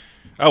story.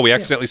 Oh, we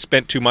accidentally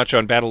spent too much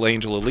on Battle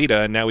Angel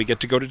Alita, and now we get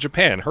to go to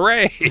Japan.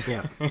 Hooray!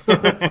 Yeah.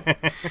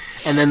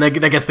 And then I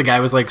guess the guy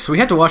was like, so we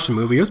had to watch the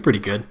movie. It was pretty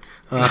good.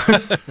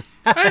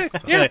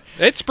 Yeah,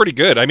 it's pretty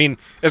good. I mean,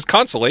 as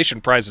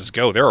consolation prizes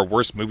go, there are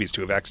worse movies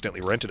to have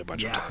accidentally rented a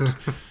bunch of times.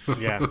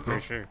 Yeah, for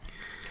sure.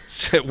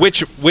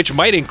 Which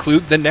might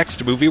include the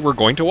next movie we're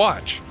going to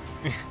watch.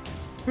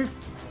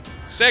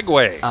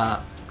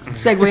 Segue.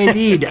 Segue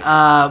indeed.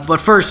 But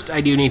first,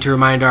 I do need to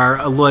remind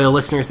our loyal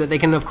listeners that they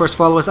can, of course,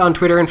 follow us on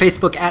Twitter and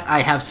Facebook at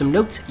I Have Some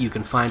Notes. You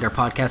can find our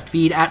podcast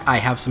feed at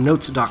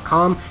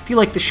IHaveSomeNotes.com. If you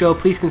like the show,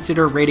 please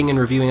consider rating and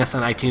reviewing us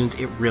on iTunes.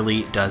 It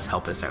really does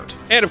help us out.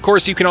 And, of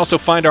course, you can also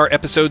find our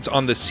episodes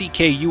on the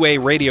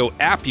CKUA Radio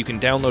app. You can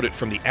download it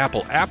from the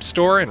Apple App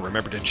Store. And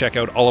remember to check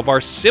out all of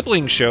our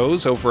sibling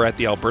shows over at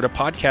the Alberta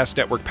Podcast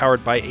Network,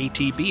 powered by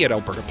ATB at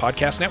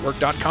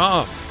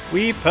albertapodcastnetwork.com.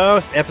 We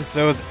post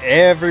episodes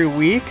every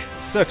week,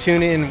 so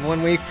tune in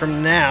 1 week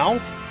from now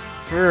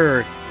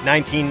for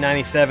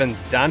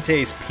 1997's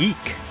Dante's Peak,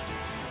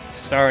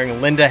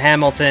 starring Linda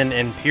Hamilton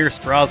and Pierce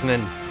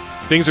Brosnan.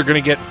 Things are going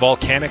to get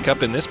volcanic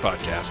up in this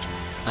podcast.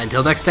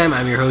 Until next time,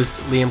 I'm your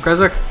host, Liam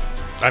Kreswick.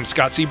 I'm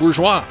Scott C.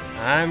 Bourgeois.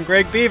 I'm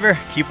Greg Beaver.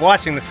 Keep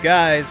watching the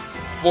skies.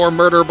 For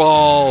Murder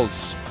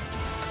Balls.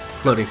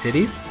 Floating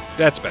Cities.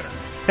 That's better.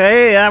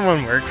 Hey, that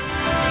one works.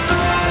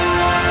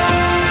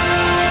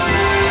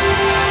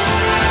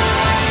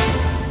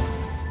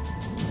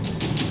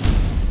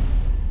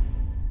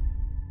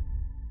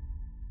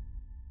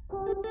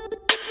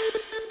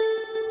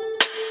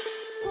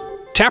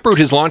 Taproot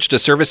has launched a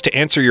service to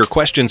answer your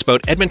questions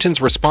about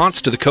Edmonton's response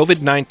to the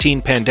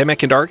COVID-19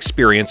 pandemic and our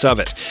experience of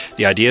it.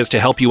 The idea is to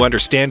help you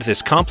understand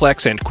this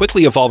complex and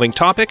quickly evolving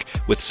topic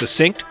with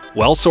succinct,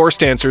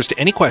 well-sourced answers to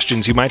any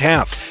questions you might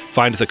have.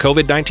 Find the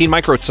COVID-19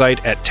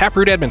 microsite at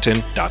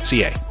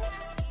taprootedmonton.ca.